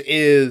 which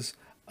is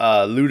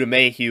Luda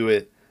May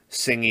Hewitt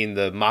singing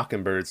the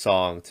Mockingbird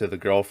song to the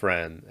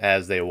girlfriend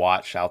as they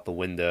watch out the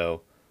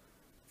window.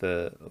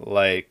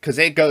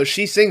 Because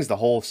she sings the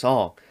whole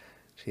song.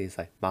 She's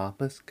like,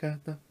 Mama's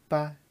gonna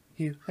buy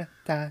you a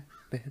diamond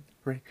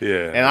ring.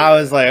 yeah. And I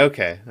was like,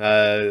 okay,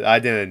 I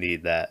didn't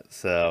need that,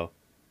 so.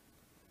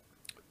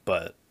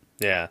 But,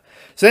 yeah.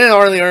 So then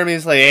Arlie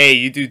Ermey's like, hey,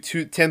 you do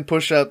 10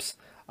 push-ups,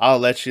 I'll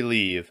let you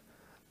leave.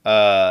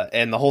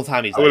 And the whole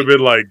time he's I would have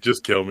been like,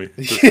 just kill me.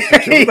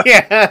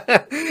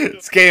 yeah,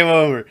 it's game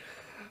over.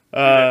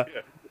 Yeah.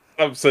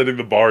 I'm setting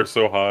the bar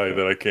so high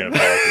that I can't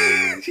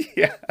possibly.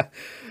 Yeah.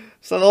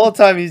 So the whole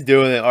time he's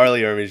doing it,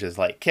 Arlie Ermey's just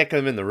like kicking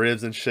him in the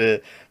ribs and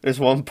shit. There's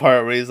one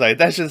part where he's like,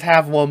 "That's just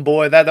half one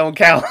boy. That don't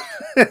count."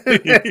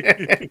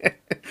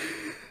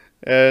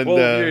 And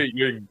Well,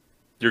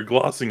 you're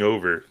glossing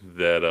over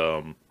that.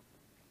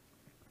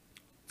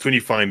 It's when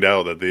you find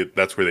out that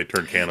that's where they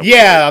turn cannibal.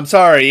 yeah, I'm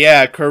sorry.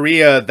 Yeah,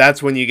 Korea.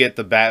 That's when you get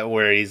the bat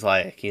where he's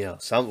like,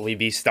 we'd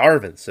be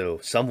starving, so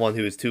someone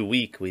who was too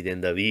weak, we'd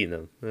end up eating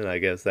them. And I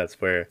guess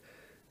that's where,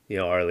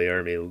 Arlie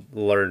Ermey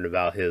learned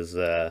about his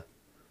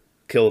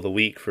kill the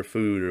weak for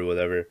food or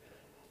whatever.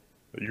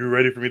 You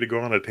ready for me to go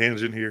on a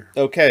tangent here?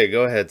 Okay,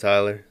 go ahead,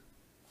 Tyler.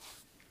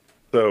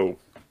 So,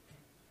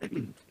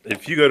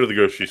 if you go to the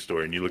grocery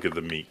store and you look at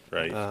the meat,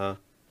 right? Uh-huh.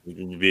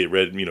 Be it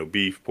red,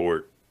 beef,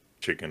 pork,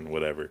 chicken,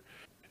 whatever,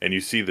 and you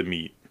see the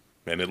meat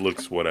and it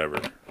looks whatever,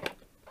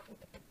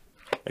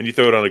 and you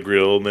throw it on a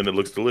grill and then it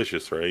looks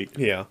delicious, right?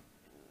 Yeah.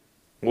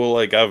 Well,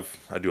 like I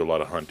do a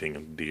lot of hunting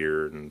of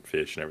deer and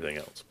fish and everything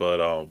else,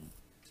 but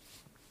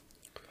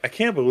I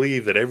can't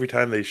believe that every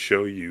time they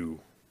show you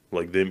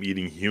like them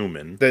eating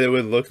human, That it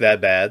would look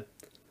that bad.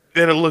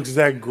 then it looks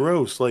that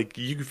gross. Like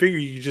you can figure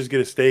you could just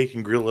get a steak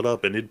and grill it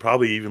up, and it'd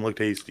probably even look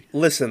tasty.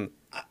 Listen,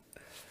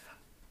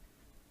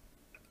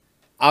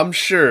 I'm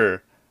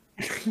sure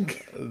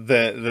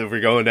that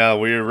we're going down a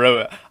weird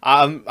road.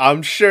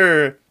 I'm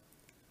sure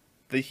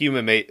the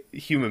human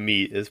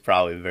meat is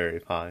probably very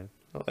fine.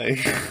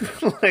 Like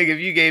like if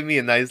you gave me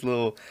a nice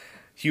little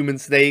human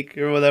steak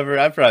or whatever,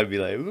 I'd probably be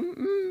like,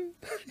 mm-mm.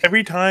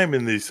 Every time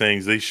in these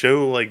things, they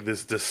show like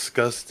this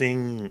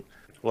disgusting,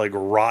 like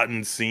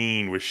rotten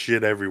scene with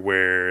shit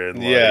everywhere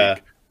and Yeah,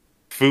 like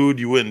food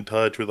you wouldn't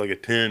touch with like a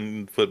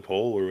 10-foot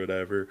pole or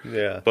whatever.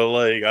 yeah, But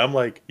like, I'm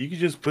like, you could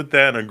just put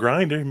that in a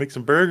grinder, make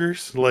some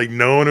burgers. Like,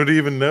 no one would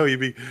even know. You'd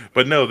be,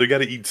 but no, they got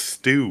to eat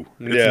stew.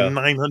 It's yeah,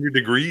 900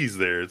 degrees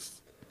there.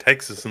 It's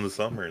Texas in the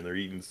summer, and they're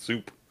eating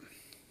soup.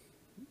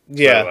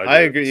 yeah. So I I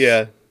agree. just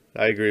Yeah,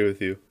 I agree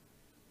with you.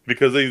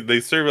 because they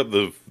serve up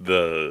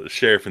the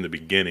sheriff in the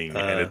beginning,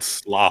 and Uh, it's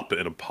slop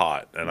in a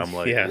pot, and I'm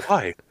like, yeah,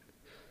 why?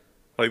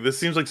 Like, this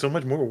seems like so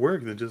much more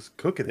work than just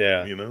cooking it,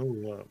 yeah. you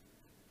know?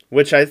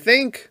 Which I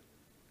think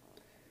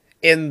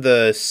in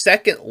the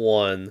second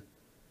one,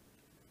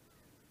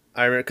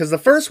 I remember because the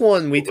first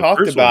one we Well, the talked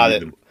first one about it.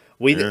 even,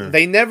 We yeah.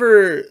 they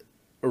never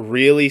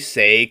really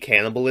say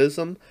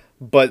cannibalism,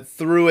 but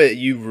through it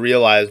you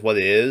realize what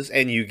it is,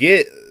 and you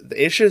get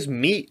it's just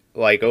meat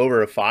like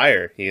over a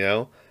fire, you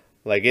know,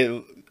 like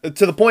it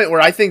to the point where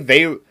I think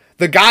the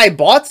guy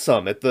bought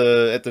some at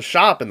the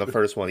shop in the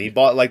first one. He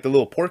bought like the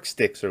little pork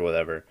sticks or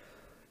whatever,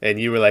 and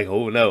you were like,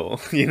 oh no,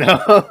 you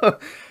know.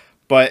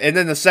 But and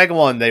then the second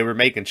one they were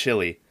making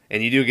chili,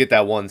 and you do get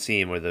that one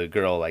scene where the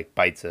girl like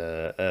bites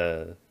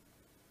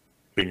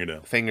Fingernail.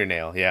 a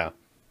fingernail. Yeah.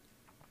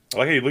 I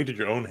like how you looked at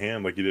your own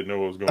hand like you didn't know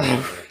what was going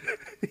on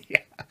there.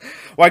 Yeah.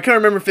 Well, I couldn't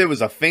remember if it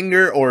was a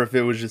finger or if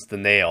it was just the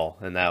nail,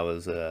 and that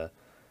was But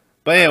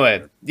I don't anyway,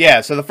 know.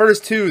 yeah. So the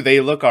first two they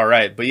look all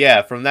right, but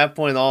yeah, from that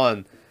point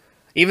on,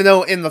 even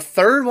though in the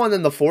third one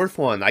and the fourth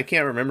one I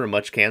can't remember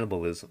much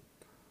cannibalism,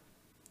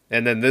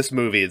 and then this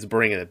movie is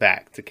bringing it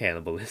back to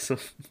cannibalism.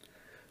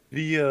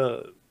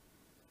 The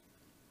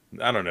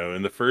I don't know.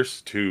 In the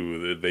first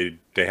two,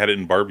 they had it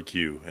in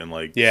barbecue and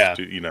like Yeah.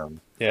 you know,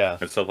 Yeah.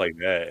 and stuff like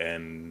that,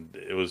 and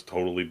it was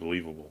totally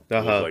believable. Uh It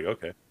was huh. like,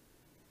 okay,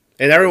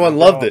 And like no everyone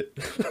loved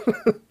problem.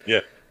 it. Yeah,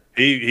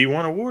 he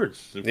won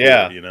awards for it,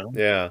 Yeah. you know.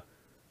 Yeah.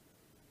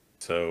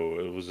 So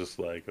it was just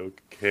like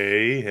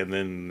okay, and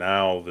then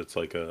now it's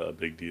like a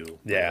big deal or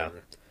Yeah.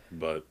 whatever.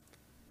 But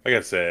like I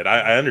said,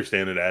 I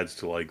understand it adds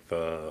to like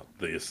the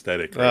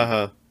aesthetic, Uh right?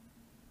 huh.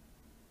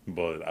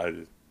 But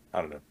I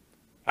don't know.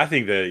 I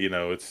think that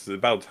it's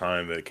about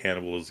time that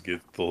cannibals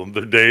get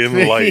their day in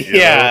the light.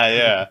 Yeah.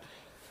 Yeah.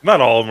 Not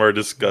all of them are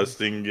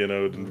disgusting,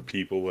 to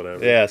people,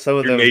 whatever. Yeah. Some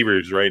of Your them.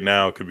 neighbors right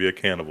now could be a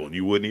cannibal, and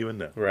you wouldn't even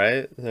know.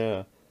 Right.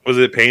 Yeah. Was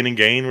it Pain and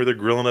Gain where they're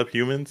grilling up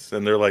humans,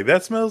 and they're like,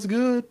 "That smells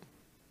good"?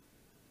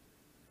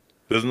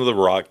 Doesn't The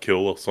Rock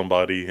kill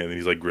somebody, and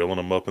he's like grilling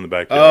them up in the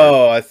backyard?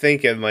 Oh, I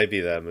think it might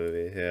be that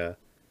movie. Yeah.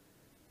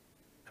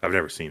 I've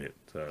never seen it,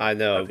 so I I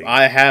know. think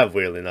I have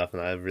weirdly enough,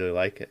 and I really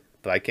like it,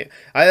 but I can't.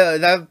 I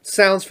that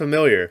sounds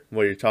familiar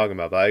what you're talking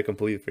about, but I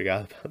completely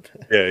forgot about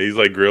that. yeah, he's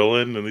like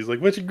grilling, and he's like,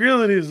 "What you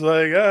grilling?" He's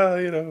like,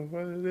 it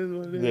is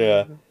what it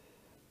Yeah. is."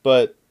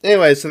 But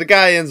anyway, so the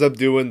guy ends up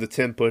doing the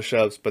 10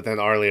 push-ups, but then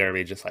Arlie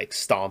Army just like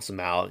stomps him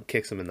out and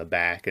kicks him in the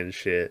back and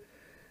shit.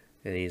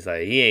 And he's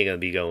like, he ain't gonna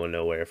be going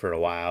nowhere for a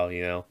while,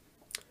 you know.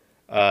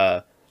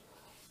 Uh,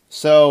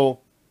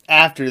 so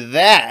after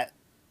that,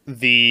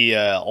 the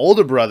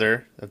older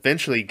brother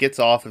eventually gets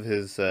off of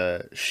his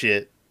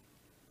shit,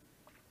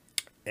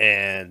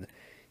 and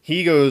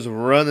he goes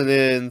running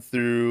in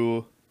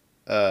through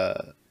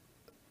the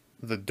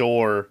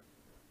door.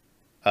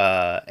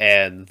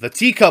 And the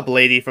teacup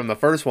lady from the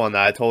first one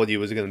that I told you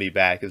was going to be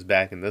back is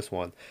back in this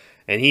one.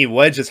 And he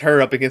wedges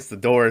her up against the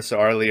door so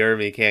Arlie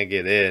Ermy can't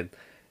get in.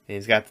 And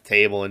he's got the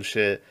table and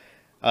shit.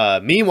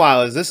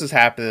 Meanwhile, as this is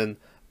happening,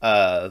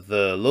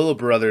 the little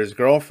brother's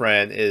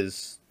girlfriend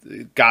is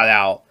got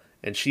out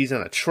and she's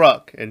in a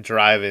truck and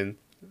driving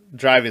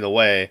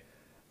away.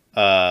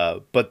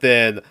 But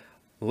then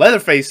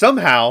Leatherface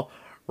somehow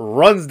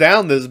runs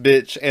down this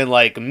bitch and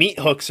like meat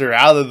hooks her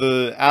out of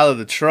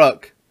the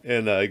truck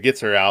and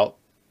gets her out.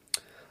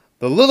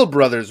 The little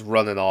brother's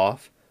running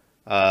off,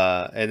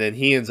 and then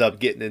he ends up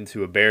getting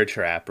into a bear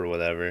trap or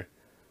whatever.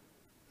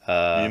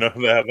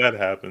 That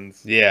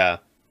happens. Yeah.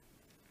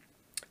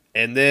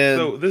 And then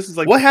So this is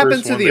like what the happened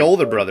first to one the they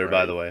older filmed, brother,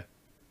 by the right?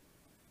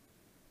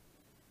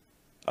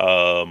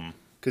 way? Um,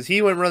 Because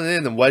he went running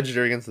in and wedged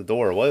her against the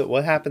door.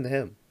 What happened to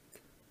him?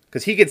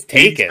 Because he gets he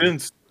taken.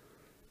 spends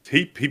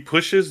he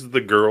pushes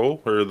the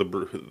girl or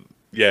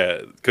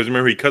yeah, because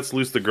remember he cuts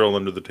loose the girl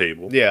under the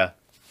table. Yeah.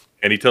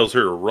 And he tells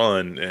her to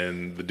run,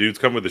 and the dude's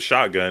come with a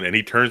shotgun, and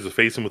he turns to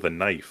face him with a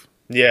knife.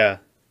 Yeah.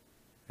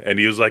 And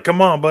he was like,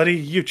 "Come on, buddy,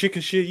 you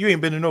chicken shit, you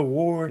ain't been in no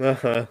war."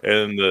 Uh-huh.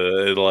 And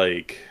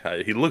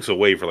he looks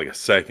away for like a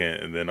second,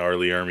 and then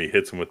Arlie Ermy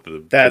hits him with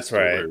the That's pistol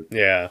right. or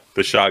Yeah.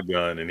 the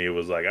shotgun, and he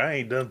was like, "I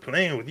ain't done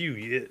playing with you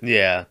yet."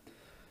 Yeah.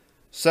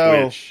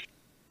 So Which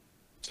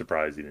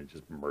surprised he didn't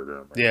just murder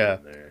him right Yeah.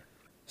 then and there.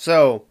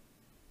 So,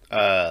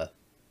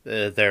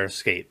 their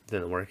escape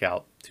didn't work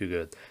out too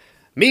good.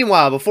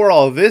 Meanwhile, before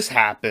all of this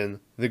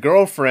happened, the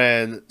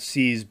girlfriend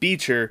sees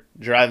Beecher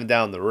driving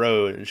down the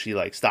road, and she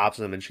like stops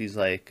him, and she's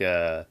like,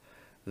 "the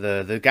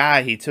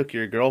guy, he took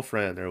your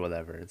girlfriend or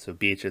whatever." And so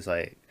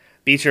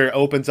Beecher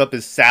opens up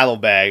his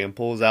saddlebag and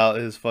pulls out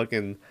his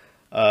fucking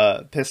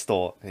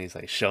pistol, and he's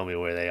like, "Show me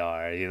where they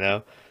are," you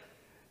know.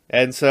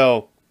 And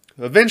so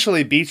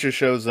eventually Beecher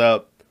shows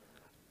up.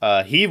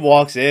 He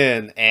walks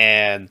in,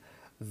 and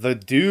the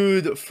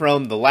dude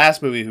from the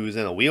last movie who was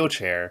in a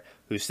wheelchair,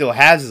 who still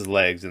has his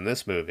legs in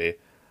this movie,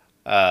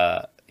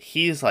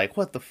 he's like,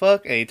 "What the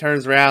fuck?" And he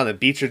turns around, and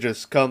Beecher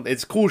just comes.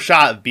 It's a cool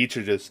shot of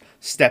Beecher just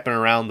stepping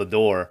around the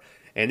door,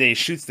 and then he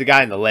shoots the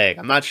guy in the leg.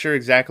 I'm not sure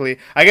exactly.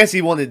 I guess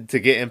he wanted to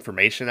get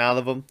information out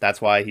of him.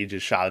 That's why he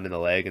just shot him in the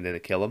leg and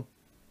didn't kill him.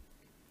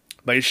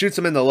 But he shoots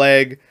him in the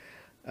leg,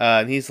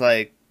 and he's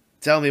like,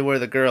 "Tell me where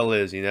the girl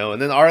is," you know.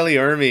 And then Arlie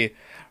Ermy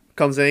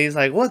comes in. He's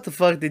like, "What the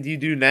fuck did you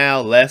do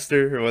now,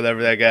 Lester?" or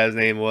whatever that guy's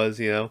name was,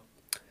 you know.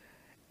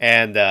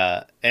 And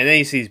then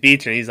he sees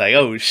Beecher, and he's like,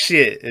 "Oh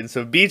shit!" And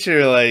so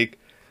Beecher like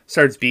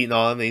starts beating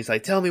on him, and he's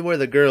like, "Tell me where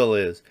the girl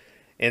is."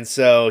 And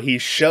so he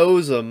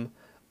shows him,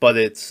 but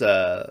it's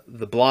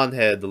the blonde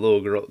head, the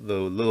little girl, the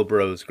little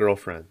bro's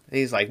girlfriend. And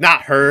he's like,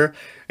 "Not her."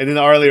 And then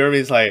Arlie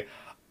Ermey's like,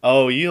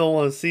 "Oh, you don't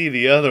want to see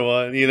the other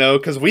one, you know,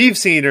 because we've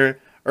seen her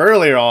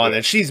earlier on,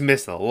 and she's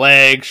missing a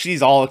leg.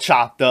 She's all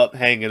chopped up,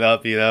 hanging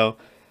up, you know."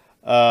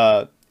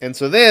 And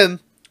so then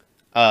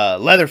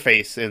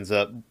Leatherface ends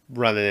up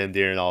running in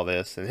during all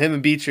this, and him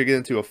and Beecher get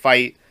into a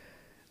fight.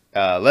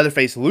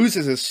 Leatherface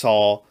loses his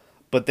saw,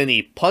 but then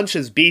he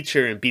punches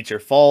Beecher, and Beecher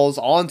falls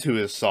onto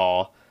his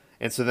saw.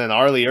 And so then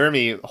Arlie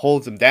Ermy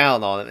holds him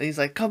down on it, and he's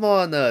like, "Come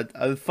on,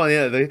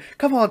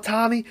 come on,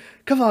 Tommy,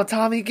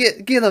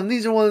 get him.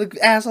 These are one of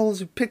the assholes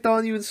who picked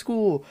on you in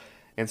school."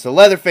 And so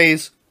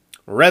Leatherface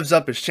revs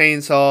up his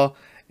chainsaw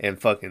and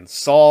fucking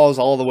saws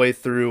all the way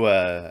through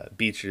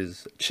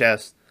Beecher's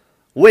chest,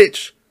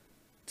 which,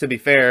 to be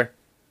fair,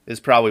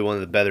 is probably one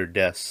of the better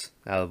deaths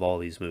out of all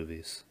these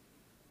movies.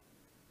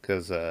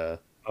 Because, do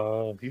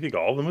you think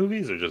all the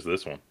movies or just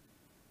this one?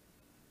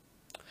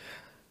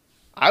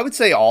 I would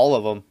say all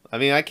of them. I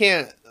mean, I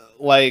can't,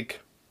 like,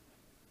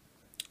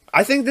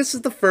 I think this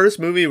is the first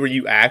movie where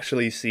you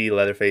actually see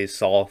Leatherface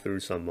saw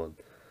through someone.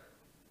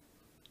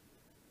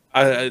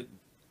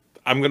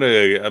 I'm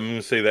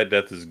gonna say that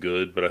death is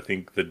good, but I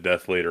think the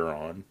death later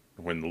on,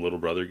 when the little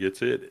brother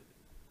gets it,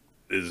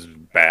 is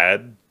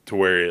bad to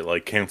where it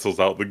like cancels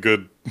out the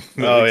good.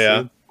 Oh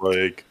yeah,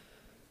 like,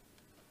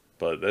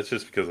 but that's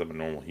just because I'm a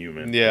normal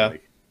human. Yeah, I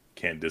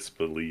can't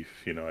disbelieve.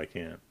 You know, I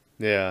can't.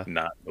 Yeah,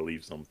 not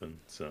believe something.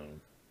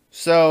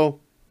 So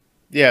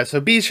yeah, so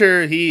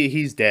Beecher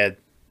he's dead.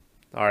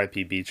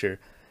 R.I.P. Beecher.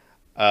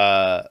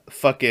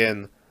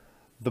 Fucking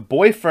the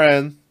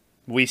boyfriend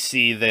we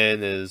see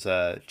then is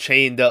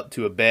chained up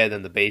to a bed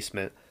in the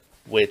basement,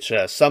 which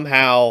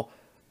somehow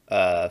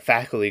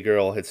faculty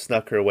girl had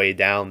snuck her way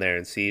down there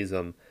and sees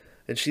him,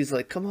 and she's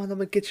like, "Come on, I'm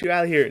gonna get you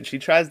out of here." And she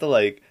tries to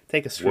like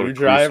take a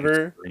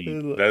screwdriver.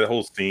 That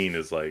whole scene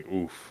is like,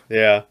 oof.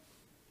 Yeah.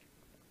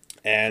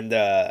 And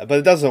but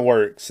it doesn't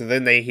work. So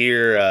then they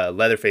hear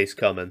Leatherface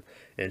coming,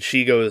 and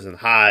she goes and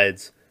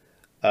hides.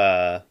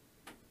 And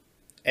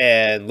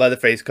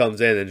Leatherface comes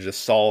in and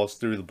just saws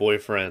through the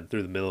boyfriend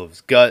through the middle of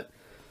his gut.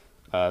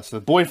 So the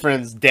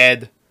boyfriend's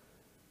dead.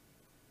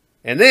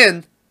 And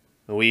then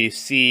we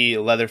see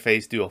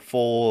Leatherface do a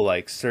full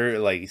like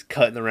he's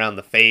cutting around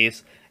the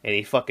face, and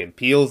he fucking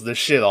peels the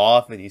shit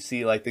off, and you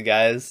see like the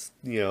guy's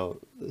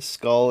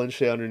skull and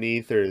shit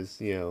underneath, or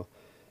his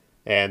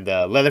and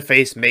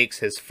Leatherface makes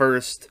his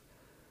first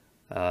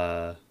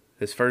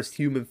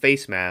human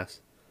face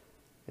mask.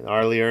 And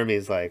Arlie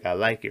Ermey's like, "I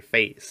like your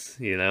face,"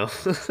 you know.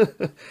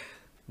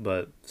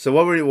 But so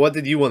what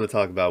did you want to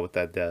talk about with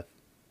that death?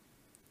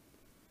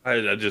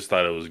 I just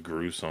thought it was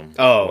gruesome.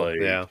 Oh,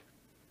 yeah.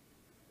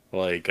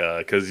 Like,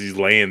 because he's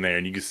laying there,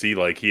 and you can see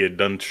like he had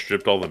done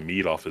stripped all the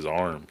meat off his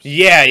arms.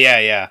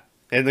 Yeah.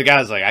 And the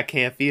guy's like, "I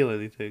can't feel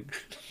anything."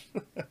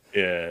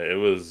 Yeah, it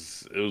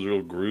was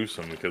real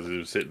gruesome because he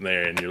was sitting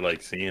there, and you're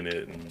like seeing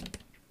it, and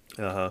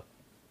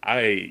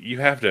you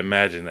have to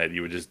imagine that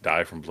you would just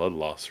die from blood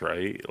loss,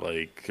 right?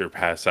 Like, or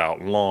pass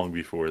out long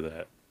before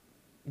that.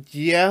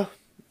 Yeah.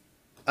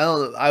 I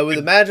don't know. I would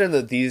imagine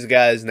that these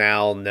guys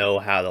now know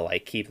how to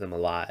like keep them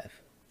alive.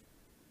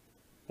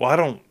 Well, I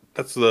don't.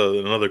 That's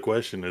another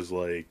question is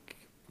like,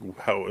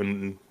 how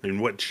in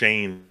what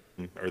chain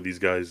are these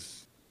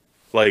guys?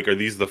 Like, are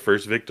these the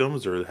first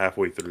victims or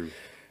halfway through?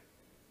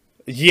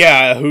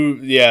 Yeah, who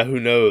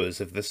knows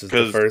if this is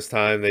the first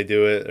time they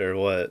do it or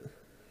what?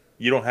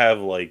 You don't have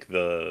like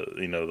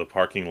the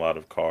parking lot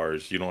of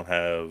cars. You don't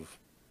have.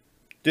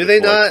 Do they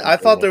not? I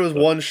thought there was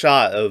one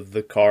shot of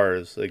the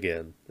cars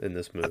again in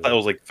this movie. I thought it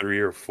was like 3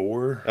 or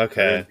 4.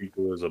 Okay. I didn't think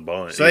there was a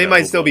bunch. So they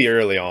might still be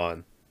early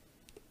on.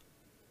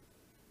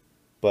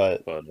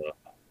 But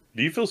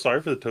do you feel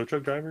sorry for the tow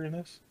truck driver in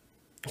this?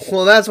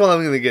 Well, that's what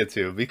I'm going to get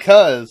to,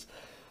 because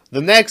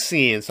the next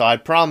scene. So I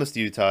promised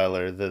you,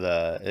 Tyler,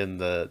 that in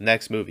the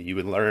next movie you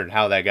would learn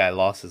how that guy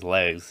lost his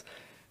legs,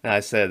 and I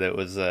said it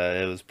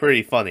was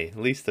pretty funny. At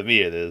least to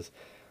me, it is.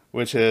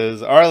 Which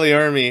is Arlie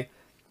Ermy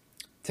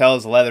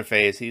tells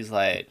Leatherface, he's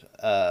like,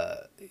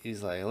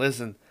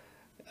 "Listen,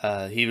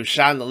 he was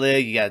shot in the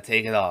leg. You got to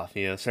take it off,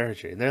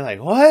 surgery." And they're like,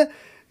 "What?"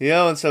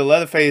 And so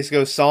Leatherface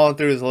goes sawing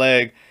through his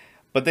leg.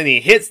 But then he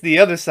hits the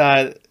other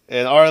side,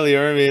 and Arlie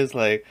Ermy is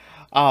like,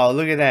 "Oh,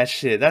 look at that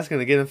shit. That's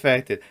gonna get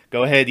infected.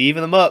 Go ahead,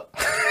 even them up."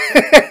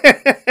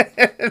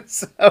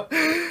 so,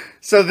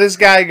 so this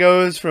guy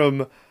goes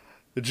from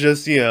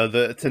just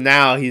to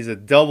now he's a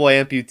double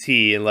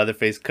amputee, and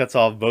Leatherface cuts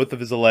off both of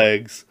his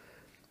legs,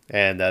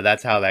 and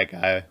that's how that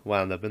guy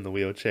wound up in the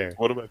wheelchair.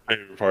 One of my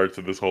favorite parts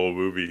of this whole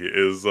movie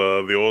is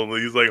the old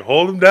lady's like,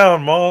 "Hold him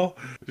down, Ma."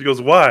 She goes,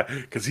 "Why?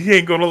 Because he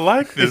ain't gonna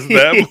like this,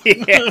 that."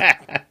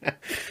 Yeah.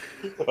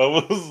 I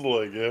was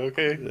like, "Yeah,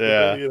 okay,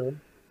 Yeah.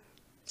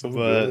 sounds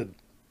But good."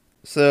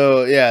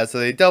 so yeah, so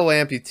they double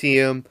amputee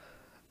him.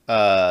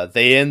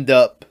 They end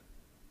up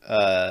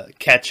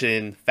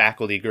catching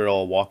Faculty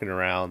Girl walking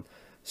around.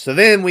 So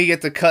then we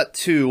get to cut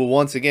to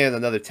once again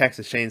another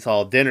Texas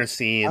Chainsaw dinner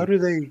scene. How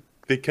do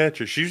they catch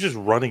her? She's just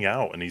running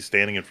out, and he's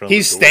standing in front.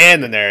 He's of the door.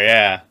 standing there,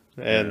 yeah.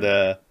 And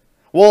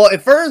well,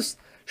 at first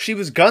she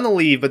was gonna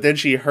leave, but then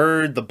she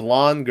heard the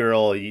blonde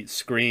girl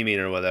screaming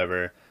or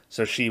whatever,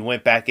 so she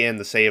went back in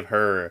to save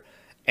her.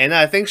 And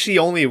I think she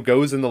only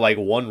goes into like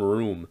one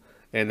room,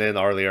 and then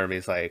Arlie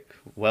Ermey's like,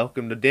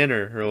 "Welcome to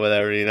dinner" or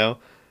whatever,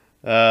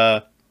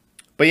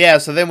 But yeah,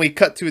 so then we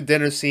cut to a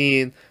dinner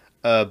scene.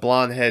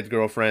 Blonde head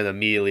girlfriend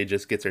immediately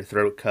just gets her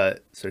throat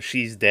cut, so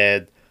she's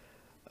dead.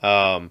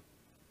 The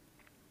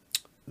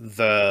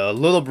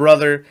little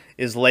brother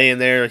is laying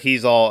there.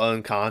 He's all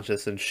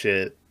unconscious and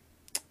shit.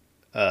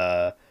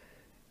 And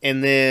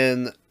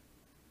then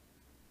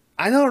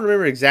I don't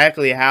remember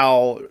exactly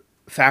how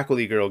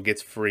Faculty Girl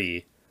gets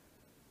free,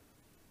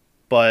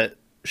 but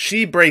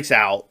she breaks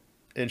out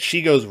and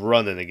she goes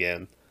running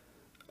again.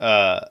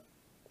 And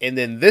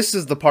then this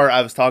is the part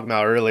I was talking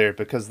about earlier,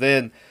 because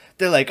then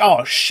they're like,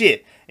 "Oh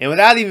shit!" And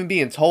without even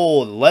being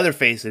told,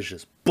 Leatherface is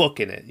just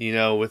booking it,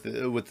 with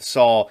the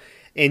saw,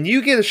 and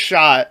you get a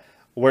shot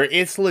where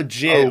it's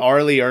legit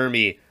Arlie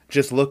Ermy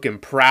just looking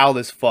proud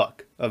as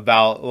fuck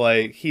about,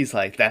 like, he's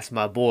like, "That's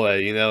my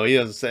boy," he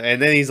doesn't say, and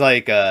then he's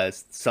like,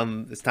 it's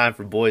time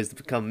for boys to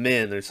become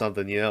men or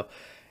something, And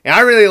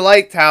I really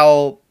liked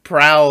how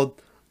proud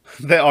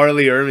that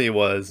Arlie Ermy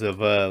was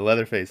of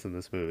Leatherface in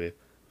this movie.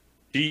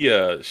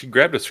 She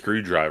grabbed a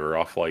screwdriver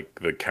off like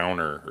the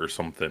counter or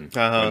something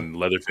when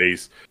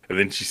Leatherface, and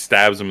then she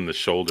stabs him in the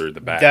shoulder, the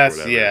back.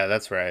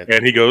 That's right.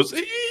 And he goes,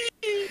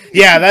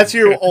 yeah, that's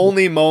your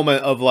only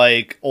moment of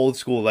like old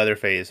school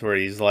Leatherface where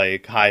he's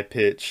like high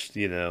pitched,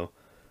 Yeah,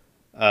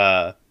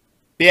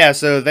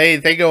 so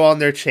they go on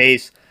their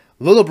chase.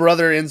 Little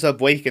brother ends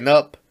up waking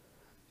up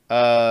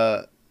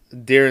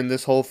during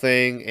this whole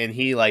thing, and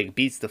he like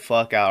beats the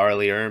fuck out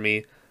Arlie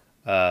Ermy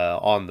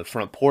on the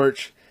front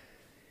porch.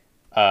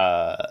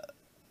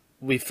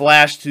 We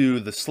flash to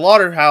the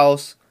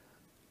slaughterhouse.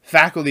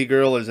 Faculty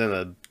Girl is in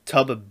a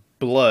tub of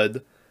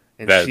blood.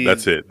 And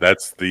that's it.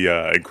 That's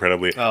the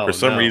incredibly. For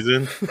some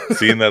reason,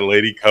 seeing that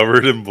lady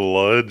covered in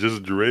blood,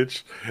 just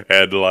drenched,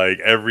 and like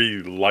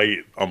every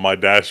light on my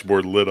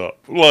dashboard lit up.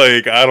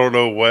 Like, I don't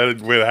know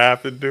what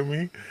happened to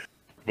me,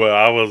 but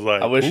I was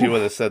like, I wish you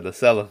would have said the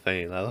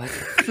cellophane. I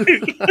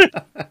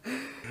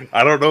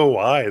don't know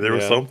why. There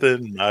was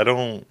something.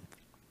 I'm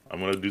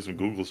gonna do some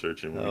Google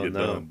searching when we get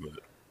done. But.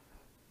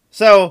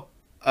 So,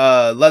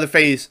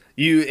 Leatherface,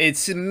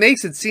 it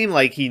makes it seem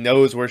like he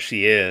knows where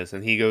she is,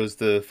 and he goes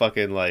to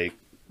fucking like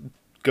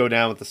go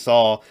down with the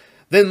saw.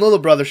 Then little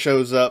brother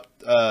shows up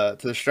to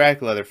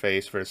distract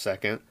Leatherface for a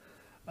second,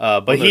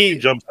 but he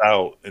jumps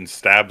out and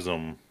stabs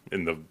him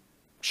in the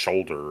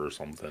shoulder or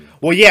something.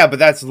 Well, yeah, but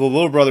that's the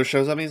little brother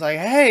shows up. And he's like,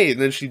 "Hey!"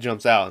 And then she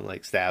jumps out and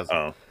like stabs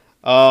him.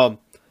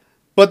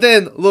 But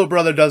then little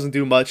brother doesn't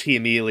do much. He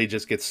immediately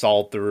just gets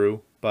sawed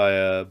through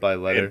by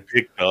Leather. And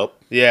picked up.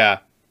 Yeah.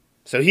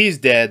 So he's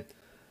dead.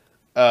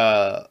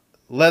 Girl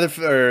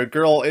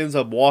ends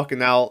up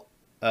walking out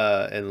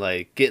and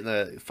like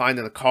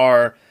finding a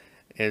car,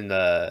 and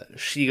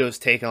she goes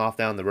taking off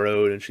down the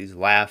road, and she's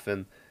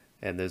laughing,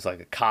 and there's like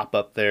a cop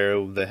up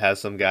there that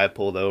has some guy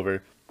pulled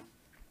over.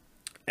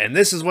 And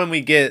this is when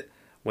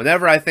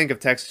whenever I think of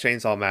Texas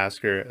Chainsaw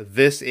Massacre,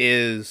 this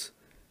is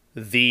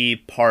the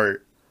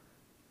part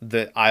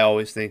that I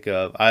always think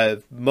of.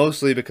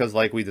 Mostly because,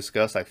 like we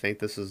discussed, I think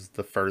this is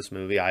the first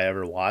movie I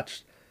ever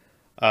watched.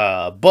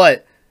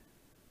 But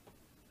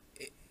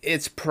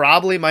it's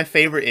probably my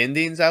favorite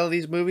endings out of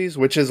these movies,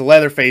 which is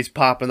Leatherface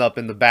popping up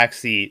in the back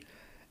seat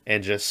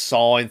and just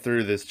sawing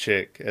through this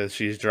chick as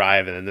she's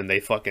driving, and then they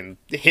fucking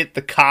hit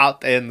the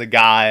cop and the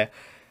guy,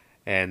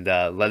 and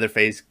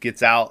Leatherface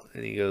gets out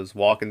and he goes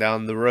walking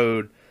down the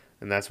road,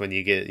 and that's when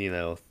you get,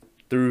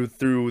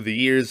 through the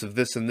years of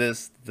this and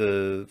this,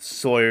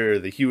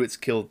 the Hewitts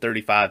killed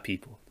 35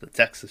 people, the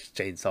Texas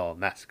Chainsaw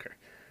Massacre,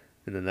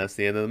 and then that's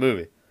the end of the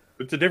movie.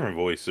 It's a different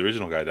voice. The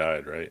original guy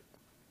died, right?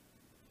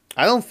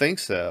 I don't think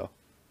so.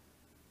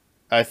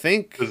 I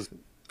think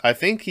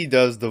he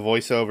does the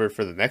voiceover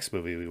for the next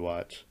movie we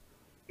watch.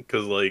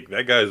 Because like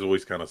that guy's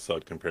voice kind of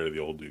sucked compared to the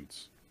old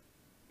dudes.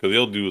 Because the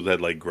old dudes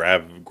had like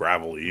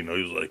gravelly, he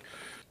was like,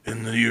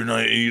 in the year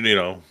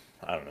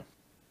I don't know.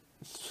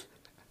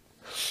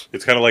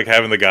 It's kind of like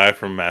having the guy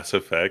from Mass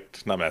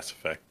Effect, not Mass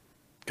Effect.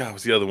 God,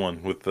 what's the other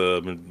one with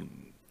the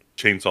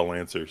Chainsaw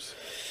Lancers,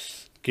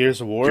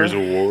 Gears of War. Gears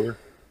of War,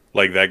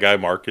 like that guy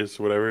Marcus,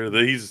 whatever.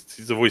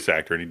 He's a voice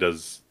actor and he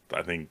does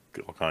I think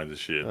all kinds of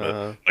shit. But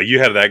Uh-huh. like you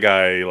have that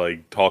guy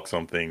like talk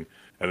something,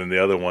 and then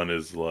the other one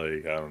is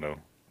like I don't know,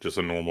 just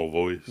a normal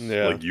voice.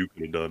 Yeah. Like you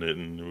could have done it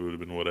and it would have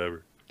been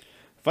whatever.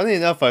 Funny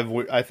enough,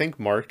 I think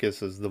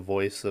Marcus is the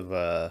voice of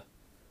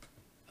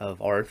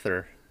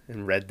Arthur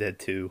in Red Dead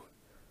 2.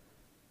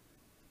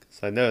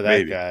 So I know that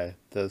Maybe guy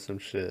does some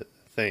shit.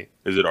 I think.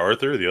 is it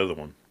Arthur or the other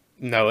one?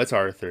 No, it's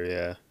Arthur.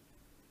 Yeah,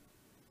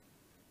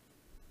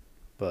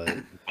 but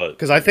But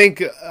because I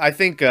think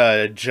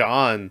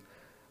John.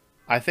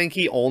 I think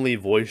he only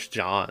voiced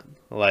John.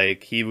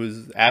 Like he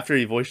was after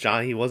he voiced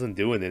John, he wasn't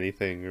doing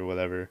anything or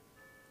whatever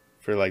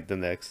for like the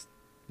next,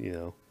 you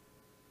know.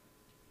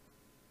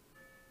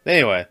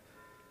 Anyway,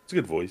 it's a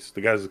good voice.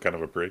 The guy's kind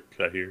of a prick,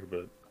 I hear,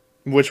 but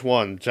which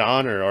one,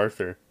 John or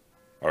Arthur?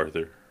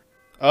 Arthur.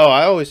 Oh,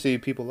 I always see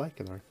people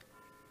liking Arthur.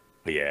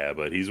 Yeah,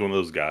 but he's one of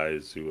those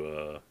guys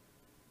who,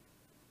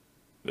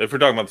 if we're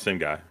talking about the same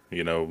guy,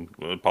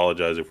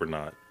 apologize if we're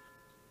not.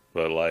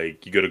 But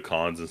like, you go to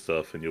cons and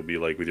stuff, and you'll be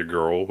like with your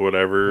girl, Uh-huh.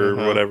 whatever,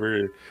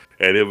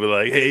 and he'll be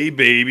like, "Hey,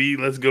 baby,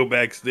 let's go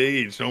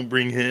backstage. Don't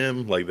bring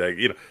him like that."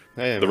 Hey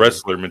The man.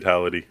 wrestler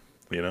mentality,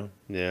 you know,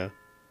 Yeah.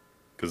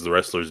 because the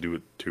wrestlers do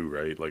it too,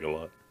 right? Like a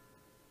lot,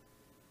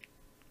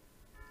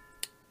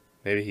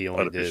 Maybe he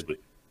only did. unofficially.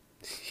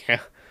 Yeah.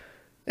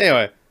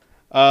 Anyway,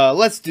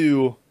 let's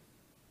do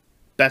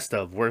best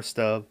of, worst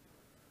of.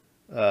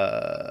 This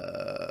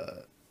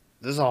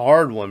is a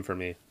hard one for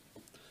me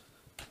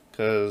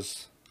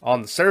because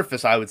on the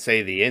surface, I would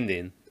say the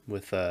ending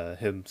with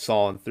him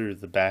sawing through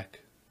the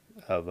back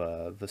of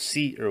the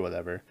seat or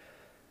whatever.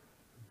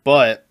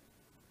 But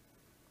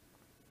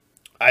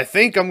I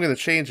think I'm gonna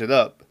change it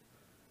up,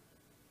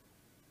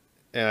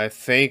 and I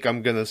think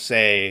I'm gonna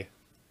say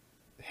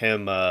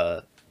him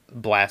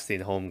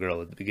blasting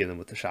homegirl at the beginning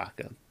with the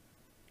shotgun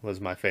was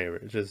my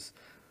favorite. Just,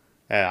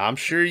 yeah, I'm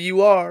sure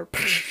you are.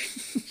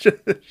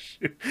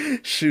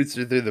 Shoots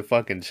her through the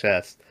fucking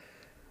chest.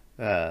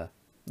 That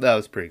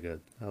was pretty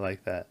good. I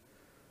like that.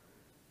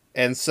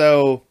 And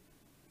so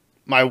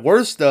my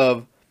worst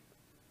of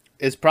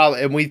is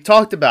probably, and we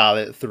talked about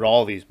it through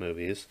all these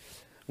movies,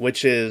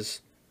 which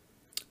is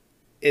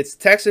it's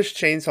Texas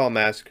Chainsaw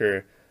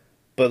Massacre,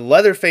 but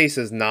Leatherface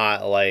is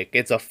not like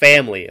it's a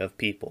family of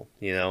people,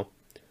 you know.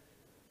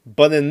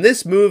 But in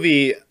this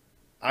movie,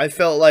 I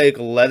felt like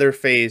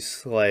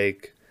Leatherface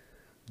like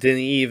didn't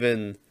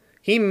even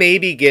he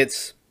maybe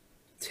gets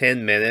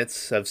 10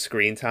 minutes of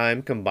screen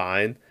time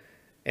combined,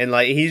 and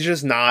like he's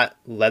just not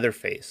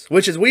Leatherface,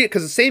 which is weird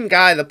because the same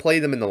guy that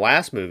played him in the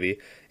last movie,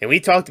 and we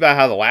talked about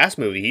how the last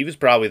movie he was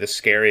probably the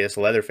scariest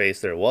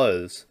Leatherface there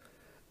was,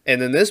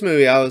 and in this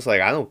movie I was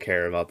like I don't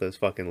care about this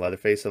fucking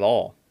Leatherface at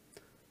all.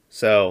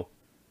 So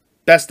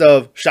best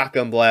of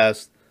Shotgun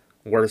Blast,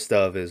 worst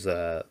of is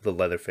the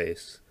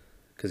Leatherface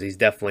because he's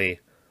definitely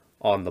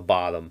on the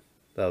bottom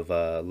of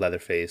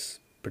Leatherface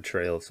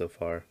portrayal so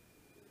far.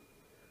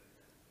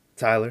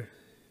 Tyler,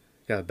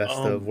 got a best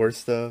of, Um,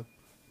 worst of?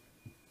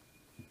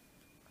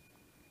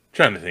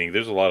 Trying to think.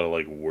 There's a lot of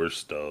like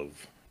worst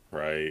of,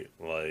 right?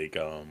 Like,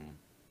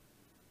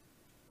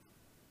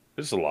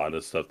 there's a lot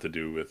of stuff to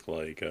do with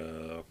like,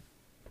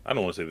 I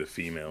don't want to say the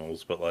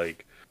females, but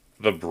like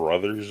the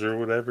brothers or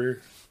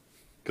whatever.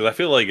 Because I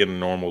feel like in a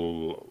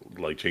normal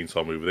like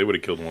chainsaw movie, they would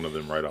have killed one of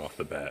them right off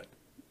the bat.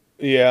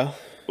 Yeah.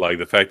 Like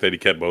the fact that he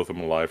kept both of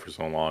them alive for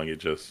so long, it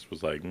just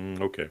was like,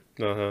 okay.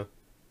 Uh huh.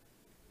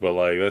 But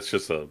like that's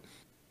just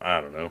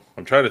I don't know.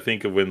 I'm trying to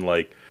think of when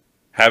like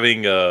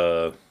having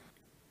the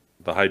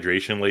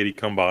hydration lady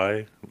come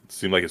by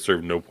seemed like it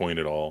served no point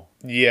at all.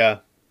 Yeah.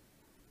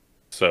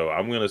 So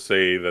I'm gonna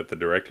say that the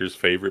director's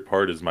favorite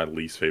part is my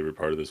least favorite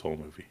part of this whole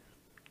movie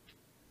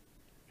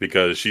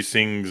because she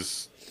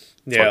sings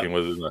Yeah. fucking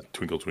what is it?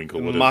 Twinkle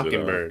Twinkle. What is it?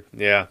 Mockingbird.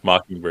 Yeah.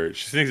 Mockingbird.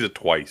 She sings it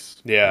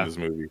twice in Yeah. this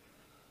movie,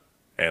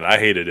 and I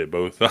hated it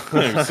both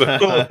times. So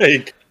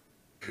like,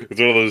 it's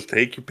one of those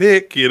take your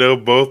pick,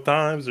 both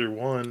times or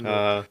one.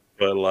 uh.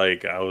 But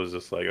like, I was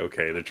just like,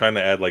 okay, they're trying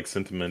to add like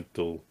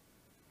sentimental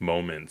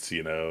moments,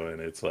 and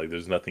it's like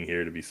there's nothing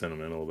here to be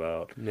sentimental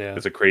about. Yeah.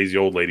 It's a crazy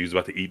old lady who's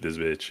about to eat this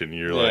bitch, and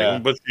you're like, Yeah.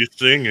 but she's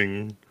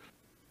singing.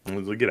 I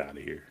was like, get out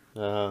of here.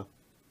 Uh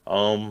huh.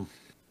 Um,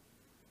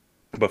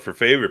 but for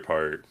favorite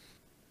part,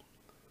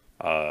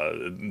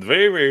 the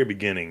very very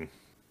beginning,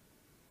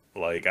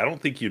 like I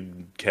don't think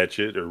you'd catch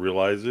it or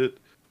realize it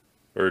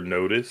or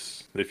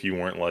notice if you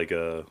weren't like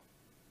a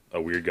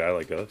weird guy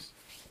like us.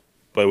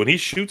 But when he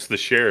shoots the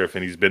sheriff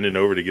and he's bending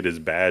over to get his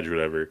badge or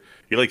whatever,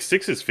 he like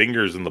sticks his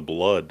fingers in the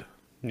blood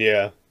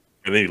Yeah.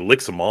 and then he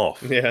licks them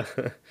off. Yeah.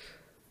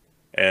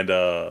 And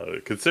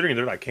considering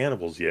they're not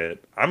cannibals yet,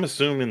 I'm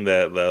assuming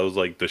that that was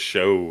like the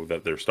show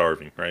that they're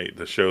starving, right?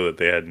 The show that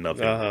they had Uh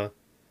nothing huh.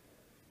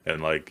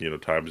 and like,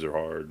 times are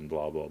hard and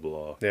blah blah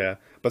blah. Yeah.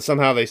 But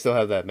somehow they still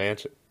have that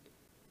mansion.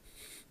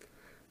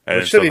 And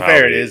Which, to be somehow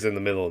fair, it is in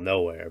the middle of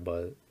nowhere,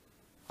 but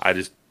I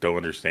just don't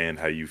understand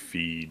how you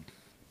feed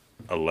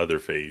a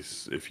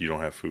Leatherface if you don't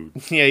have food?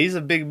 Yeah, he's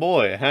a big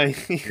boy.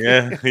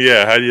 Yeah,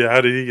 yeah.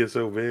 How did he get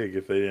so big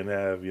if they didn't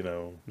have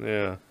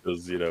Yeah.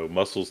 because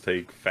muscles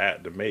take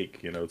fat to make.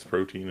 It's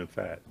protein and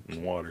fat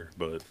and water.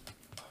 But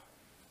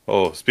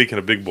oh, speaking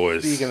of big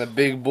boys, Speaking of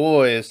big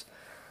boys,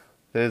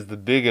 there's the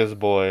biggest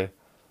boy.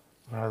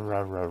 Ruh,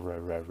 ruh, ruh, ruh,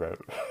 ruh, ruh.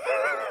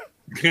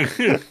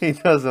 but He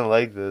doesn't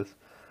like this.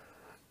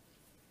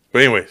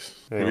 anyways,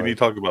 we need Anyway. to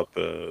talk about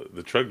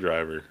the truck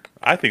driver.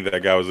 I think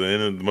that guy was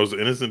the most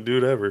innocent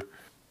dude ever.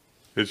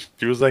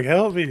 She was like,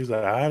 "Help me!" He's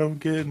like, "I don't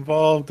get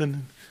involved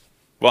in."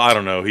 Well, I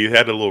don't know. He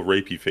had a little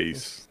rapey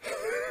face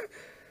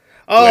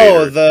Oh,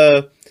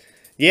 later.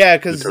 yeah, The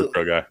because tow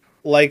truck guy.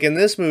 like in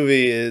this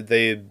movie,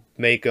 they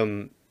make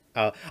him.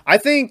 I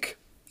think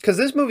because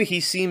this movie, he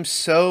seems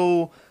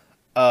so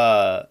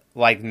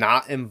like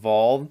not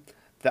involved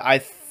that I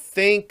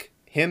think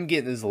him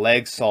getting his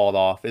legs sawed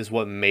off is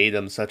what made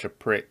him such a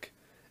prick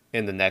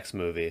in the next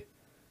movie.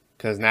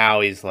 Because now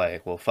he's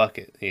like, well, fuck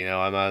it,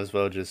 I might as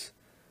well just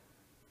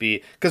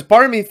be. Because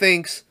part of me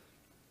thinks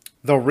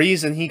the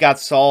reason he got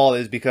sawed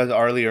is because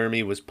Arlie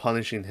Ermy was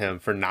punishing him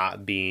for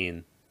not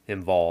being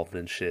involved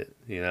in shit.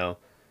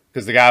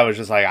 Because the guy was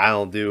just like, I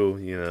don't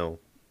do,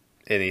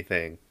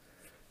 anything.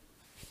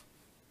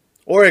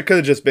 Or it could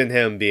have just been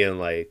him being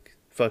like,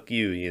 fuck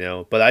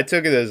you. But I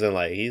took it as in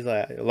like, he's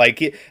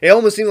it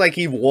almost seemed like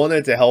he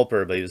wanted to help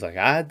her, but he was like,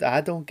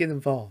 I don't get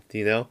involved.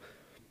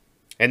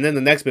 And then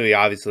the next movie,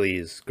 obviously,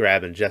 he's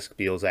grabbing Jessica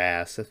Biel's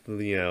ass,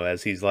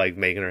 as he's like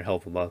making her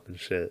help him up and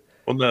shit.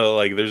 Well, no,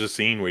 like there's a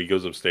scene where he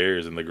goes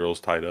upstairs and the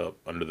girl's tied up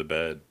under the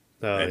bed,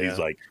 Oh, and he's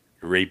yeah. like,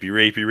 "Rapey,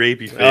 rapey,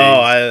 rapey Oh, face,"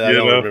 I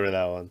don't remember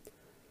that one.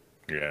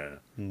 Yeah.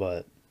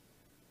 But,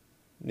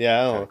 yeah,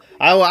 I don't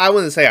know. I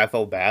wouldn't say I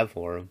felt bad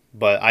for him,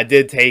 but I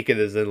did take it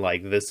as in,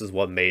 like, this is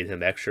what made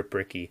him extra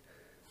pricky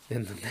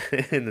in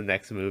in the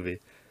next movie.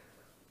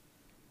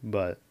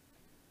 But,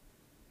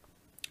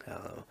 I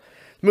don't know.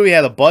 The movie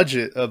had a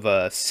budget of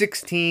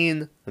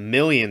 $16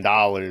 million.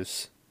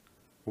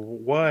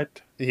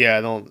 What?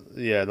 I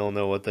don't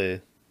know what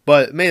they,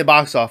 but it made a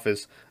box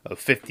office of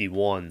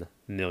 $51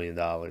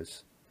 million.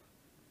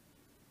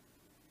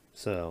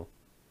 So,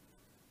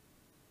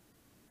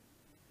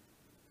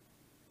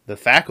 the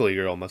faculty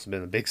girl must have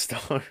been a big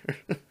star.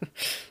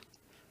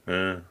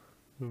 Uh,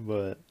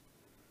 But,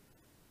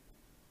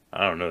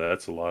 I don't know.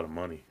 That's a lot of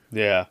money.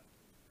 yeah.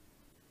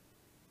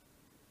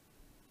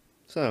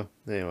 So,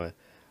 anyway.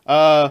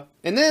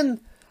 And then,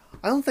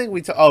 I don't think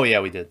we oh yeah,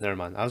 we did. Never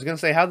mind. I was going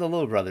to say how the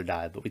little brother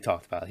died, but we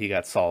talked about it. He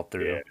got sawed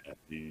through.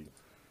 Yeah,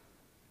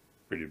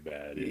 pretty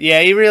bad.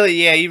 He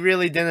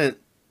really didn't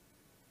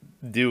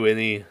do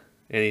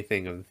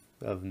anything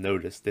of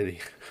notice, did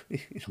he?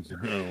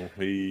 No,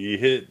 he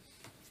hit.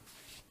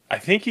 I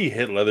think he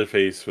hit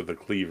Leatherface with a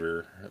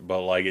cleaver,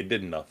 but like it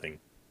did nothing.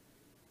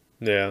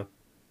 Yeah.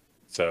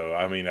 So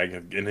I mean,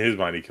 in his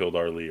mind, he killed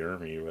Arlie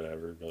Ermy or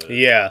whatever. But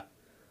Yeah.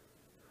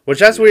 Which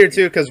that's weird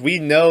too, because we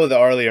know the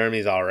Arlie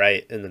Ermy's all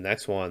right in the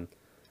next one,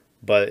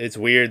 but it's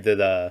weird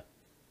that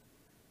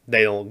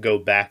they don't go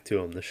back to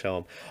him to show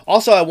him.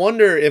 Also, I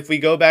wonder if we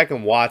go back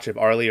and watch if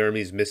Arlie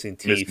Ermy's missing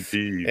teeth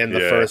in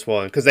the first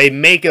one, because they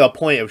make it a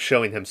point of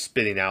showing him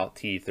spitting out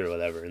teeth or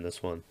whatever in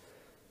this one.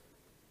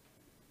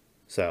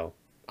 So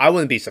I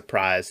wouldn't be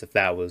surprised if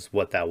that was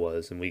what that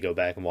was, and we go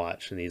back and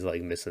watch, and he's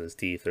like missing his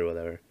teeth or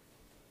whatever.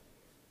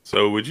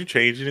 So would you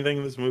change anything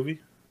in this movie?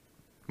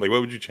 Like,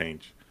 what would you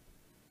change?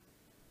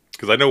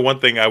 Because I know one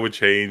thing I would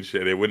change,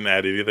 and it wouldn't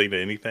add anything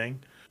to anything,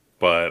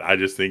 but I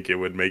just think it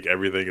would make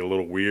everything a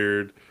little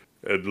weird,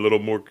 a little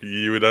more.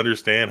 You would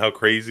understand how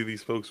crazy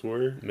these folks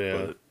were.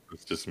 Yeah. But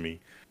it's just me.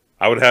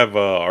 I would have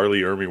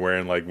Arlie Ermy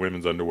wearing like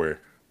women's underwear.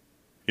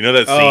 You know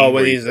that scene Oh, when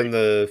where he's in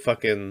the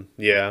fucking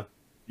yeah.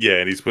 yeah,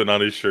 and he's putting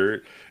on his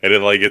shirt, and it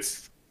like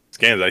it's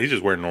scans out. He's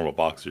just wearing normal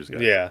boxers,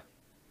 guys. Yeah.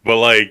 But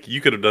like,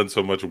 you could have done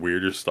so much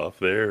weirder stuff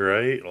there,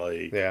 right?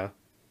 Like, Yeah.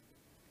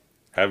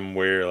 have him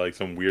wear like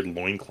some weird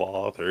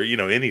loincloth or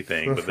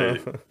anything. But they,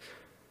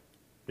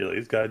 you're like,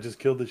 this guy just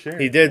killed the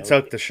sheriff. He did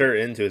tuck the shirt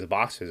into his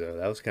boxers though.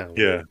 That was kind of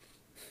Yeah, weird.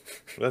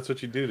 that's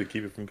what you do to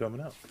keep it from coming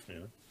out.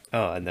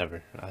 Oh, I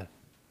never.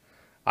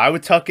 I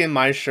would tuck in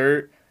my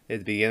shirt at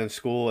the beginning of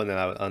school, and then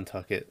I would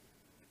untuck it,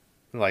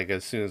 like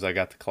as soon as I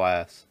got to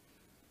class.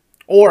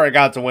 Or I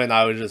got to when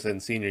I was just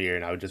in senior year,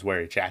 and I would just wear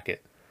a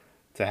jacket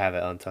to have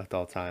it untucked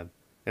all the time.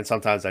 And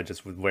sometimes I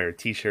just would wear a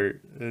t-shirt,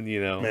 and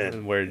Man,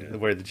 and wear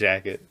the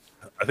jacket.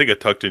 I think a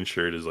tucked-in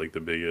shirt is like the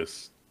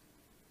biggest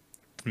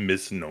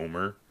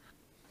misnomer.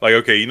 Like,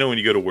 okay, when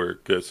you go to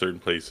work at certain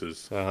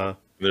places, Uh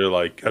they're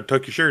like,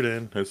 tuck your shirt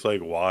in. It's like,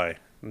 why?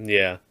 huh.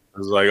 Yeah.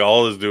 It's like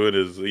all it's doing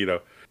is,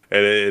 and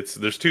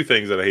there's two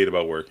things that I hate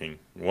about working.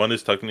 One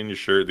is tucking in your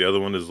shirt. The other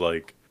one is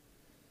like,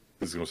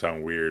 this is gonna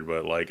sound weird,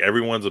 but like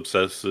everyone's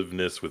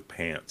obsessiveness with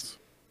pants.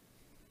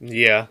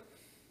 Yeah.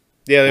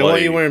 Yeah. They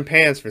want you Like, wearing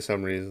pants for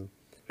some reason.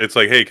 it's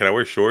like, hey, can I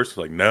wear shorts?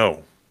 Like,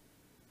 no.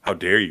 How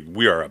dare you?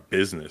 We are a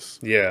business.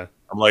 Yeah.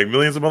 I'm like,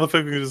 millions of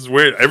motherfuckers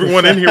wear.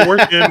 Everyone in here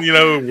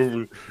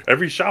working,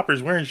 every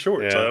shopper's wearing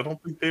shorts. Yeah. I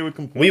don't think they would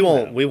complain. We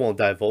now. won't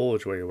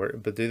divulge where you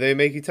work, but do they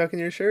make you tuck in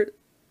your shirt?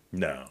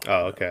 No, Oh,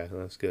 no. okay,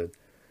 that's good.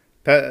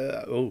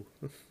 Oh,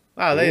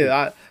 wow.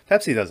 Ooh.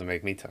 Pepsi doesn't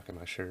make me tuck in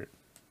my shirt.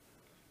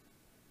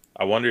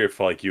 I wonder if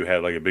like you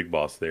had like a big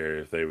boss there,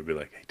 if they would be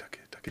like, "Hey, tuck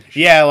in your shirt."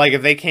 Yeah, like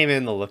if they came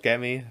in to look at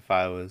me, if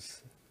I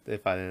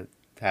didn't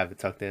have it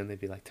tucked in, they'd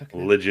be like, tuck it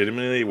in.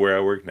 Legitimately, where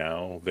I work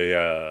now,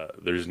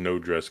 there's no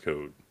dress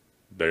code.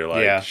 They're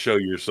like, Yeah, show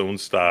your own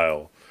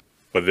style,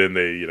 but then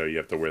you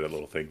have to wear that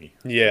little thingy.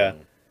 yeah, So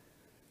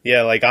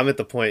yeah. Like I'm at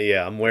the point.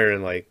 Yeah, I'm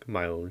wearing like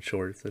my own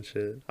shorts and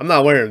shit. I'm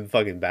not wearing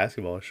fucking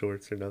basketball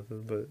shorts or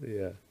nothing, but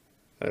yeah,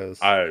 I was.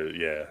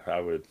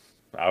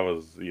 I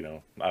was, I don't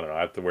know.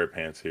 I have to wear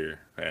pants here,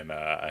 and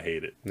I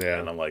hate it. Yeah,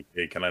 And I'm like,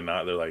 hey, can I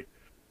not? They're like,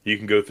 you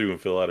can go through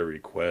and fill out a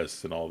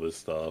request and all this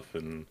stuff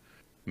and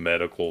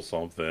medical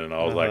something. And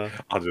I was like, uh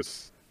I'll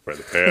just wear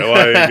the pants.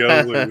 Like, I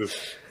was like,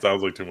 this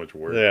sounds like too much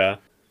work. yeah,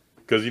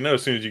 Because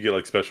as soon as you get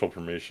like special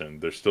permission,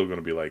 they're still going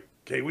to be like,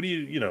 "Hey, what are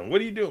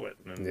you doing?"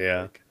 And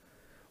yeah. like,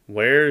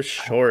 Wear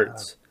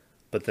shorts,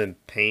 but then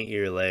paint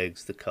your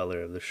legs the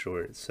color of the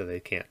shorts so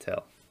they can't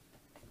tell.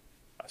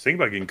 I was thinking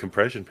about getting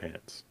compression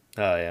pants,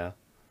 Oh yeah,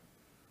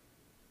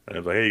 and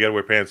it's like, "Hey, you got to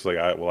wear pants." Like,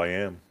 I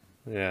am.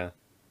 yeah,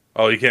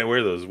 Oh, you can't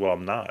wear those. Well,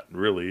 I'm not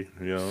really.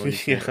 You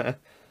can't. yeah.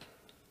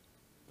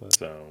 But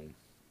So,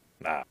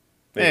 nah.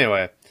 Anyway,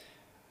 anyway,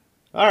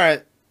 all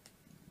right.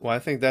 Well, I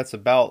think that's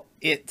about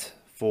it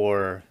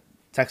for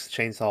Texas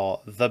Chainsaw: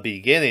 The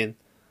Beginning.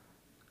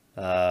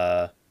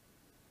 Uh,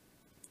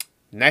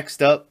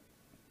 Next up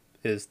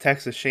is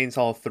Texas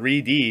Chainsaw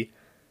 3D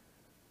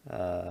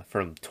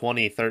from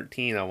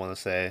 2013, I want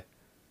to say,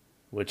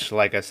 which,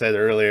 like I said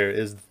earlier,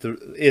 is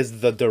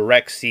the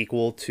direct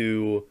sequel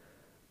to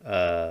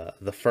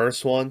the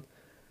first one.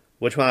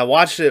 Which, when I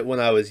watched it when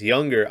I was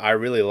younger, I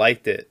really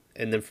liked it,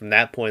 and then from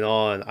that point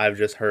on, I've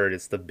just heard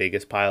it's the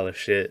biggest pile of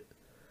shit.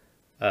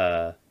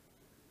 Uh,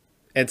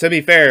 and to be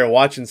fair,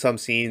 watching some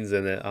scenes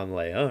in it, I'm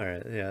like, all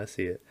right, yeah, I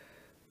see it.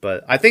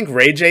 But I think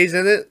Ray J's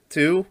in it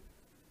too,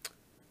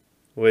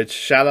 which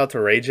shout out to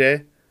Ray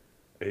J.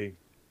 hey,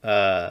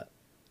 Uh,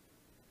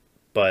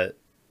 but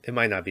it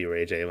might not be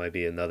Ray J. It might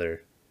be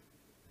another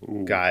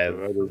ooh, guy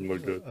that doesn't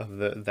look good.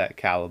 of that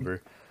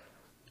caliber.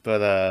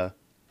 But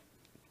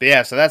but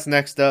yeah, so that's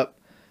next up,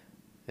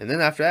 and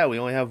then after that we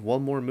only have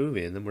one more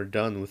movie, and then we're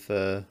done with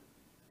Little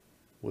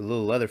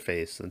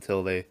Leatherface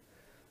until they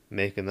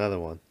make another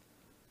one.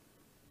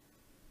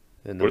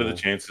 And then What are the we'll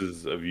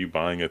chances of you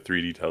buying a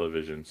 3D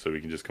television so we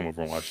can just come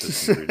over and watch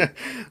this in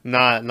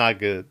 3D? not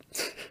good.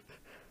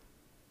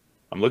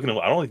 I'm looking.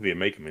 I don't think they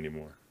make them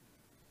anymore.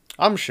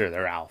 I'm sure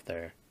they're out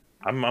there.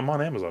 I'm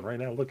on Amazon right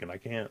now looking. I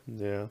can't.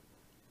 Yeah.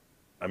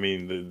 I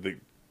mean, the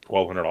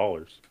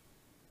 $1,200,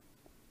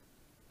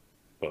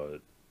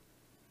 but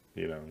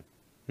you know,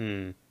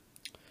 Hmm.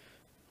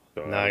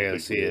 so I Now I don't gotta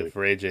think see really. if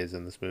Ray J's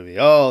in this movie.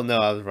 Oh no,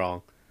 I was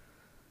wrong.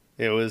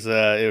 It was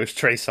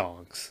Trey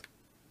Songz.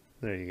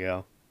 There you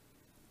go.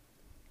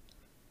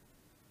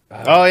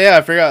 Oh yeah,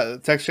 I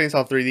forgot. Texas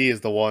Chainsaw 3D is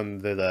the one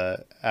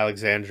that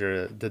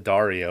Alexandra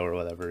Daddario or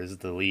whatever is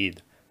the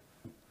lead.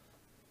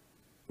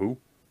 Who?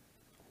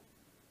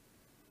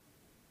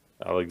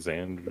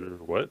 Alexander?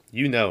 What?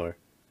 You know her.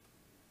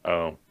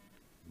 Oh,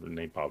 the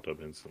name popped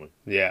up instantly.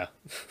 Yeah.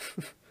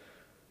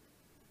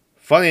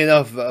 Funny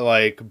enough,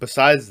 like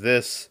besides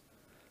this,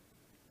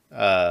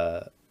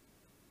 uh,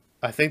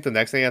 I think the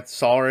next thing I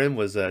saw her in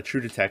was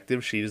True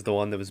Detective. She's the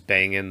one that was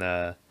banging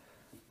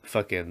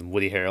fucking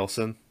Woody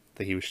Harrelson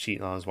that he was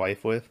cheating on his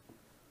wife with.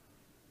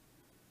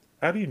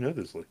 How do you know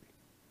this lady?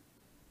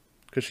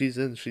 Cause she's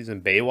in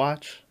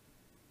Baywatch.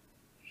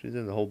 She's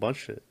in a whole bunch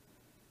of shit.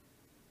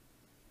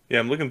 Yeah,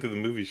 I'm looking through the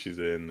movie she's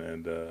in,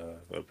 and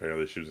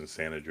apparently she was in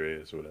San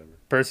Andreas or whatever.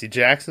 Percy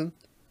Jackson.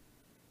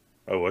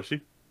 Oh, was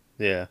she?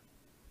 Yeah.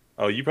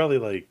 Oh, you probably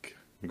like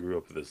grew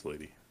up with this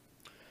lady.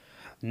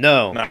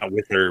 No, Not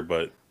with her,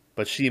 but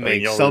but she I mean,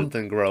 makes y'all were.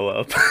 something grow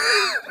up.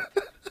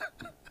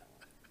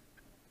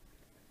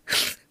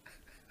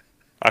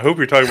 I hope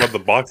you're talking about the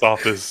box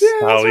office, Yeah,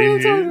 that's what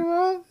I'm Holly. talking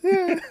about.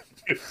 Yeah.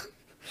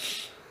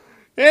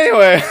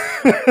 Anyway,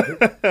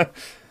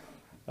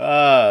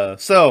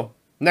 so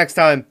next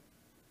time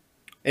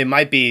it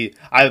might be.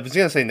 I was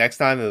gonna say next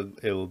time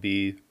it will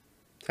be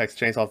Texas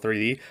Chainsaw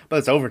 3D, but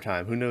it's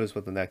overtime. Who knows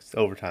what the next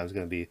overtime is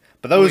gonna be?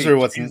 But those are Wait,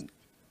 what's.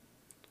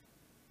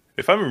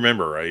 if I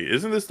remember right,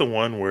 isn't this the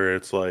one where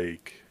it's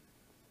like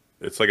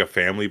a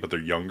family, but they're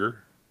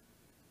younger?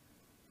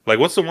 Like,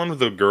 what's the one with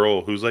the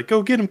girl who's like,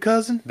 "Go get him,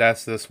 cousin"?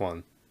 That's this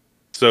one.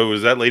 So,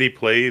 does that lady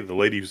play the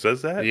lady who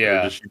says that, or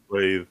Yeah. does she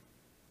play?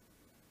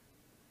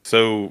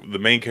 So, the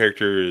main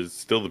character is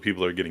still the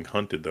people that are getting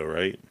hunted, though,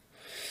 right?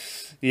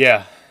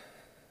 Yeah.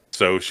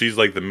 So, she's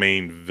like the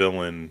main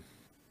villain,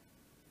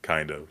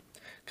 kind of.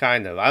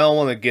 Kind of. I don't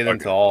want to get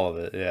into Okay. all of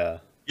it. Yeah.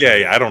 Yeah,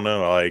 yeah. I don't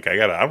know. Like, I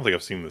don't think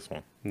I've seen this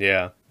one,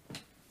 Yeah.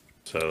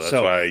 so that's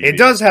So why you it need to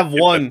does have get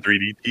that one.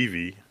 3D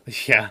TV.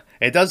 Yeah,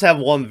 it does have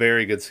one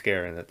very good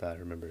scare in it that I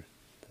remember.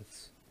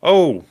 That's.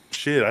 Oh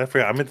shit! I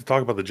forgot. I meant to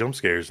talk about the jump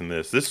scares in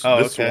this. This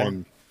Oh, this okay.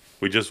 one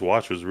we just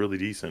watched was really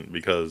decent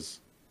because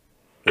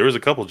there was a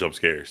couple jump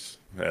scares,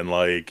 and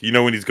like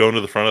when he's going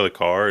to the front of the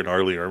car and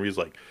Arlie Ermey's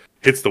like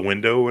hits the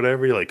window or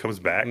whatever, he like comes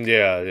back.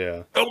 Yeah,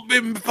 yeah. Don't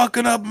be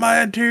fucking up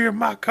my interior of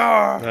my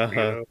car.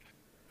 Uh-huh.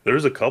 There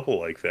was a couple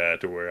like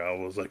that to where I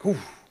was like, ooh,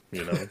 oh,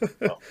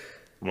 I'm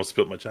gonna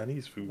spill my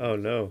Chinese food. Oh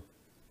no.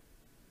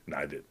 Nah,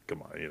 I did.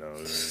 Come on,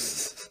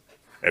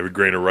 every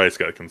grain of rice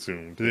got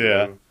consumed.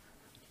 Yeah.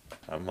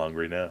 I'm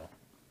hungry now.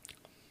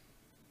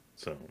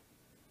 So,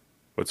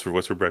 what's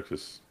for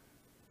breakfast?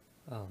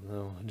 Oh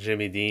no,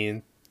 Jimmy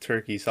Dean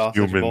turkey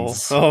sausage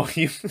Humans. bowl. Oh,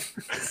 you.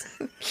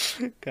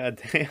 God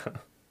damn.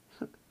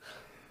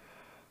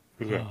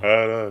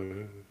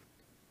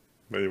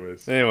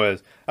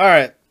 Anyways, all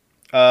right.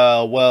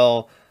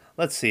 Well,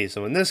 let's see.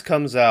 So when this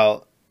comes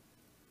out,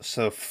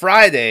 so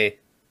Friday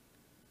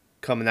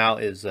coming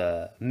out is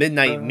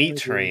Midnight Meat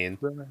Train.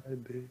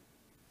 Friday.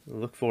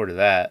 Look forward to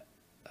that.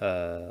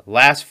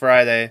 Last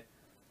Friday,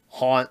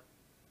 Haunt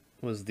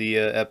was the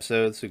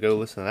episode, so go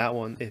listen to that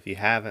one if you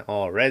haven't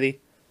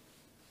already.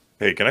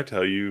 Hey, can I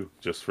tell you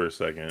just for a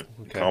second?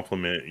 Okay.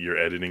 Compliment your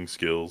editing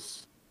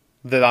skills.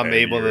 That I'm and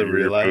able to your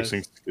realize.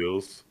 posting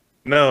skills.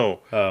 No,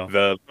 Oh.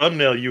 the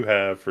thumbnail you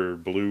have for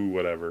Blue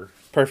whatever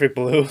Perfect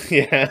Blue,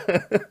 yeah.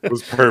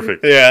 was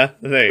perfect. Yeah,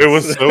 thanks. It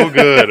was so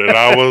good, and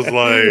I was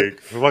like,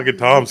 "Fucking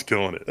Tom's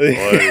killing it."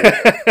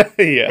 Like,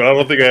 Yeah. but I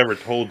don't think I ever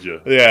told you.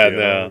 Yeah, you no.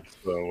 know?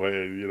 So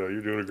hey,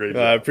 you're doing a great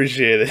I job.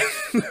 appreciate it.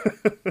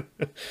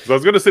 So I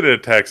was gonna send it a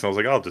text, and I was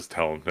like, "I'll just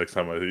tell him next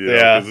time."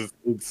 Yeah. Because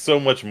it's so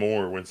much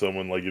more when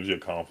someone like gives you a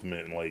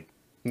compliment and like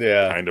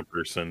Yeah. kind of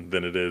person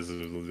than it is.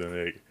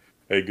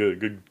 Hey,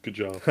 good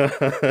job.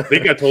 I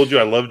think I told you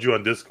I loved you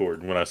on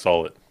Discord when I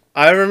saw it.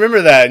 I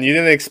remember that, and you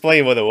didn't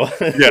explain what it was.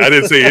 Yeah, I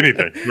didn't say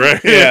anything,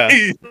 right? Yeah.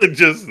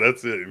 Just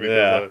that's it. Because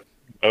Yeah.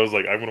 I was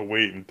like, I'm gonna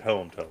wait and tell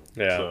him.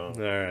 Yeah. So,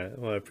 All right.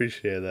 Well, I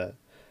appreciate that.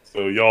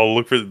 so y'all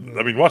look for.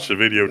 I mean, watch the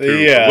video too.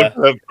 Yeah. Look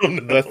for that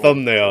thumbnail. The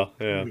thumbnail.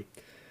 Yeah.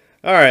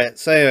 All right.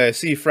 So anyway,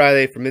 see you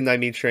Friday for Midnight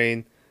Meat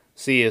Train.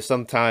 See you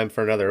sometime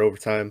for another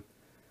overtime.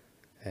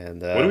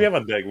 And What do we have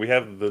on deck? We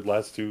have the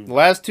last two. the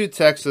last two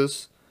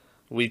Texas.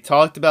 We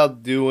talked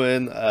about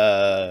doing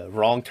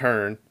Wrong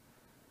Turn.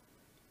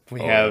 We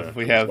have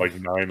like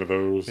 9 of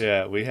those.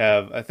 yeah, we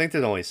have, I think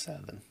there's only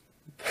 7.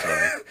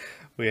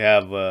 We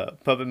have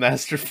Puppet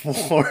Master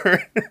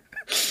 4.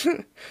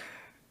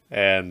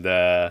 And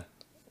what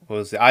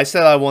was it? I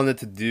said I wanted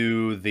to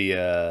do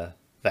the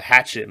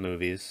Hatchet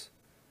movies,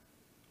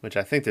 which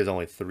I think there's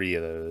only 3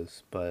 of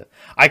those, but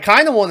I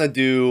kind of want to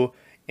do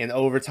an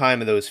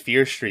overtime of those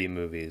Fear Street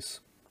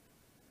movies.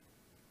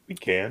 We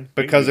can.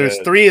 Because We can do there's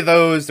that. 3 of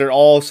those, they're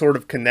all sort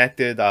of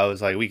connected. I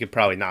was like, we could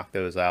probably knock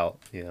those out,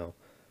 you know.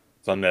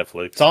 It's on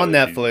Netflix. It's on so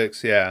if you-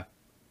 Netflix, yeah.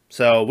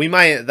 So we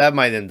might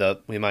end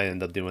up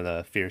doing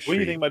a Fear Street. What do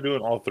you think about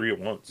doing all 3 at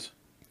once?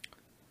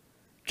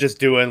 Just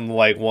doing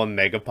like one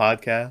mega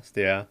podcast,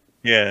 yeah.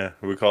 Yeah,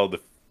 we call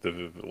it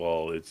the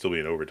well, it'd still be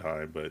an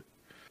overtime, but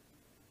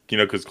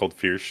because it's called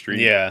Fear Street.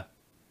 Yeah.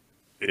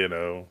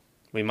 You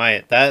We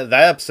might that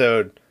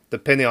episode,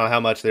 depending on how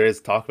much there is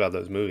to talk about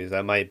those movies,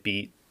 that might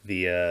beat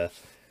the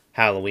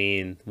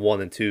Halloween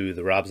 1 and 2,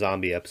 the Rob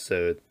Zombie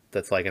episode.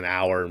 That's like an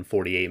hour and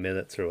 48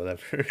 minutes or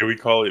whatever. Can we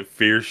call it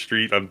Fear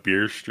Street on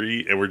Beer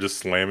Street, and we're just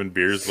slamming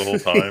beers the whole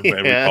time,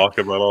 and we Yeah. talk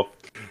about all,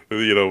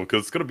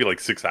 because it's gonna be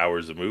like 6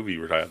 hours of movie.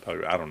 We're trying to talk.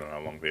 I don't know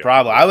how long they are.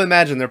 Probably. I would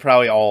imagine they're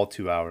probably all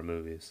 2-hour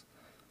movies.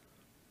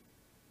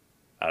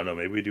 I don't know.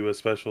 Maybe we do a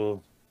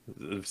special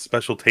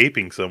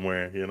taping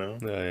somewhere. Oh,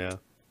 yeah.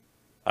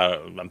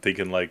 I'm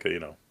thinking like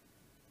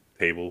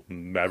table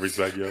in Maverick's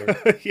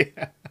backyard,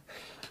 Yeah.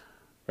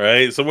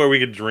 right? Somewhere we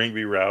could drink,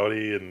 be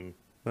rowdy, and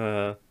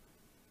Uh,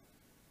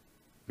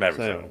 Maverick's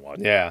not so, gonna watch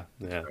yeah.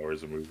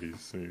 hours of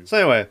movies. So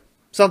anyway,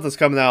 something's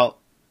coming out.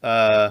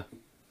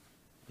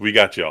 We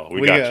got y'all.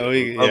 We We got got- you.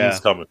 we- Something's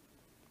coming.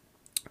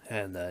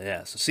 And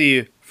yeah, so see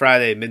you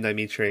Friday, Midnight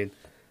Meat Train.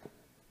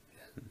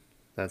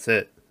 That's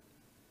it.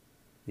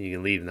 You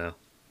can leave now.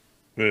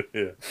 Yeah.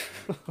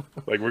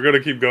 Like we're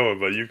gonna keep going,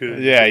 but you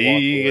can. Yeah, walk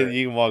you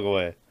away. can walk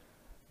away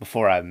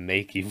before I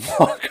make you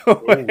walk Oh,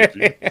 away.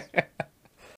 geez.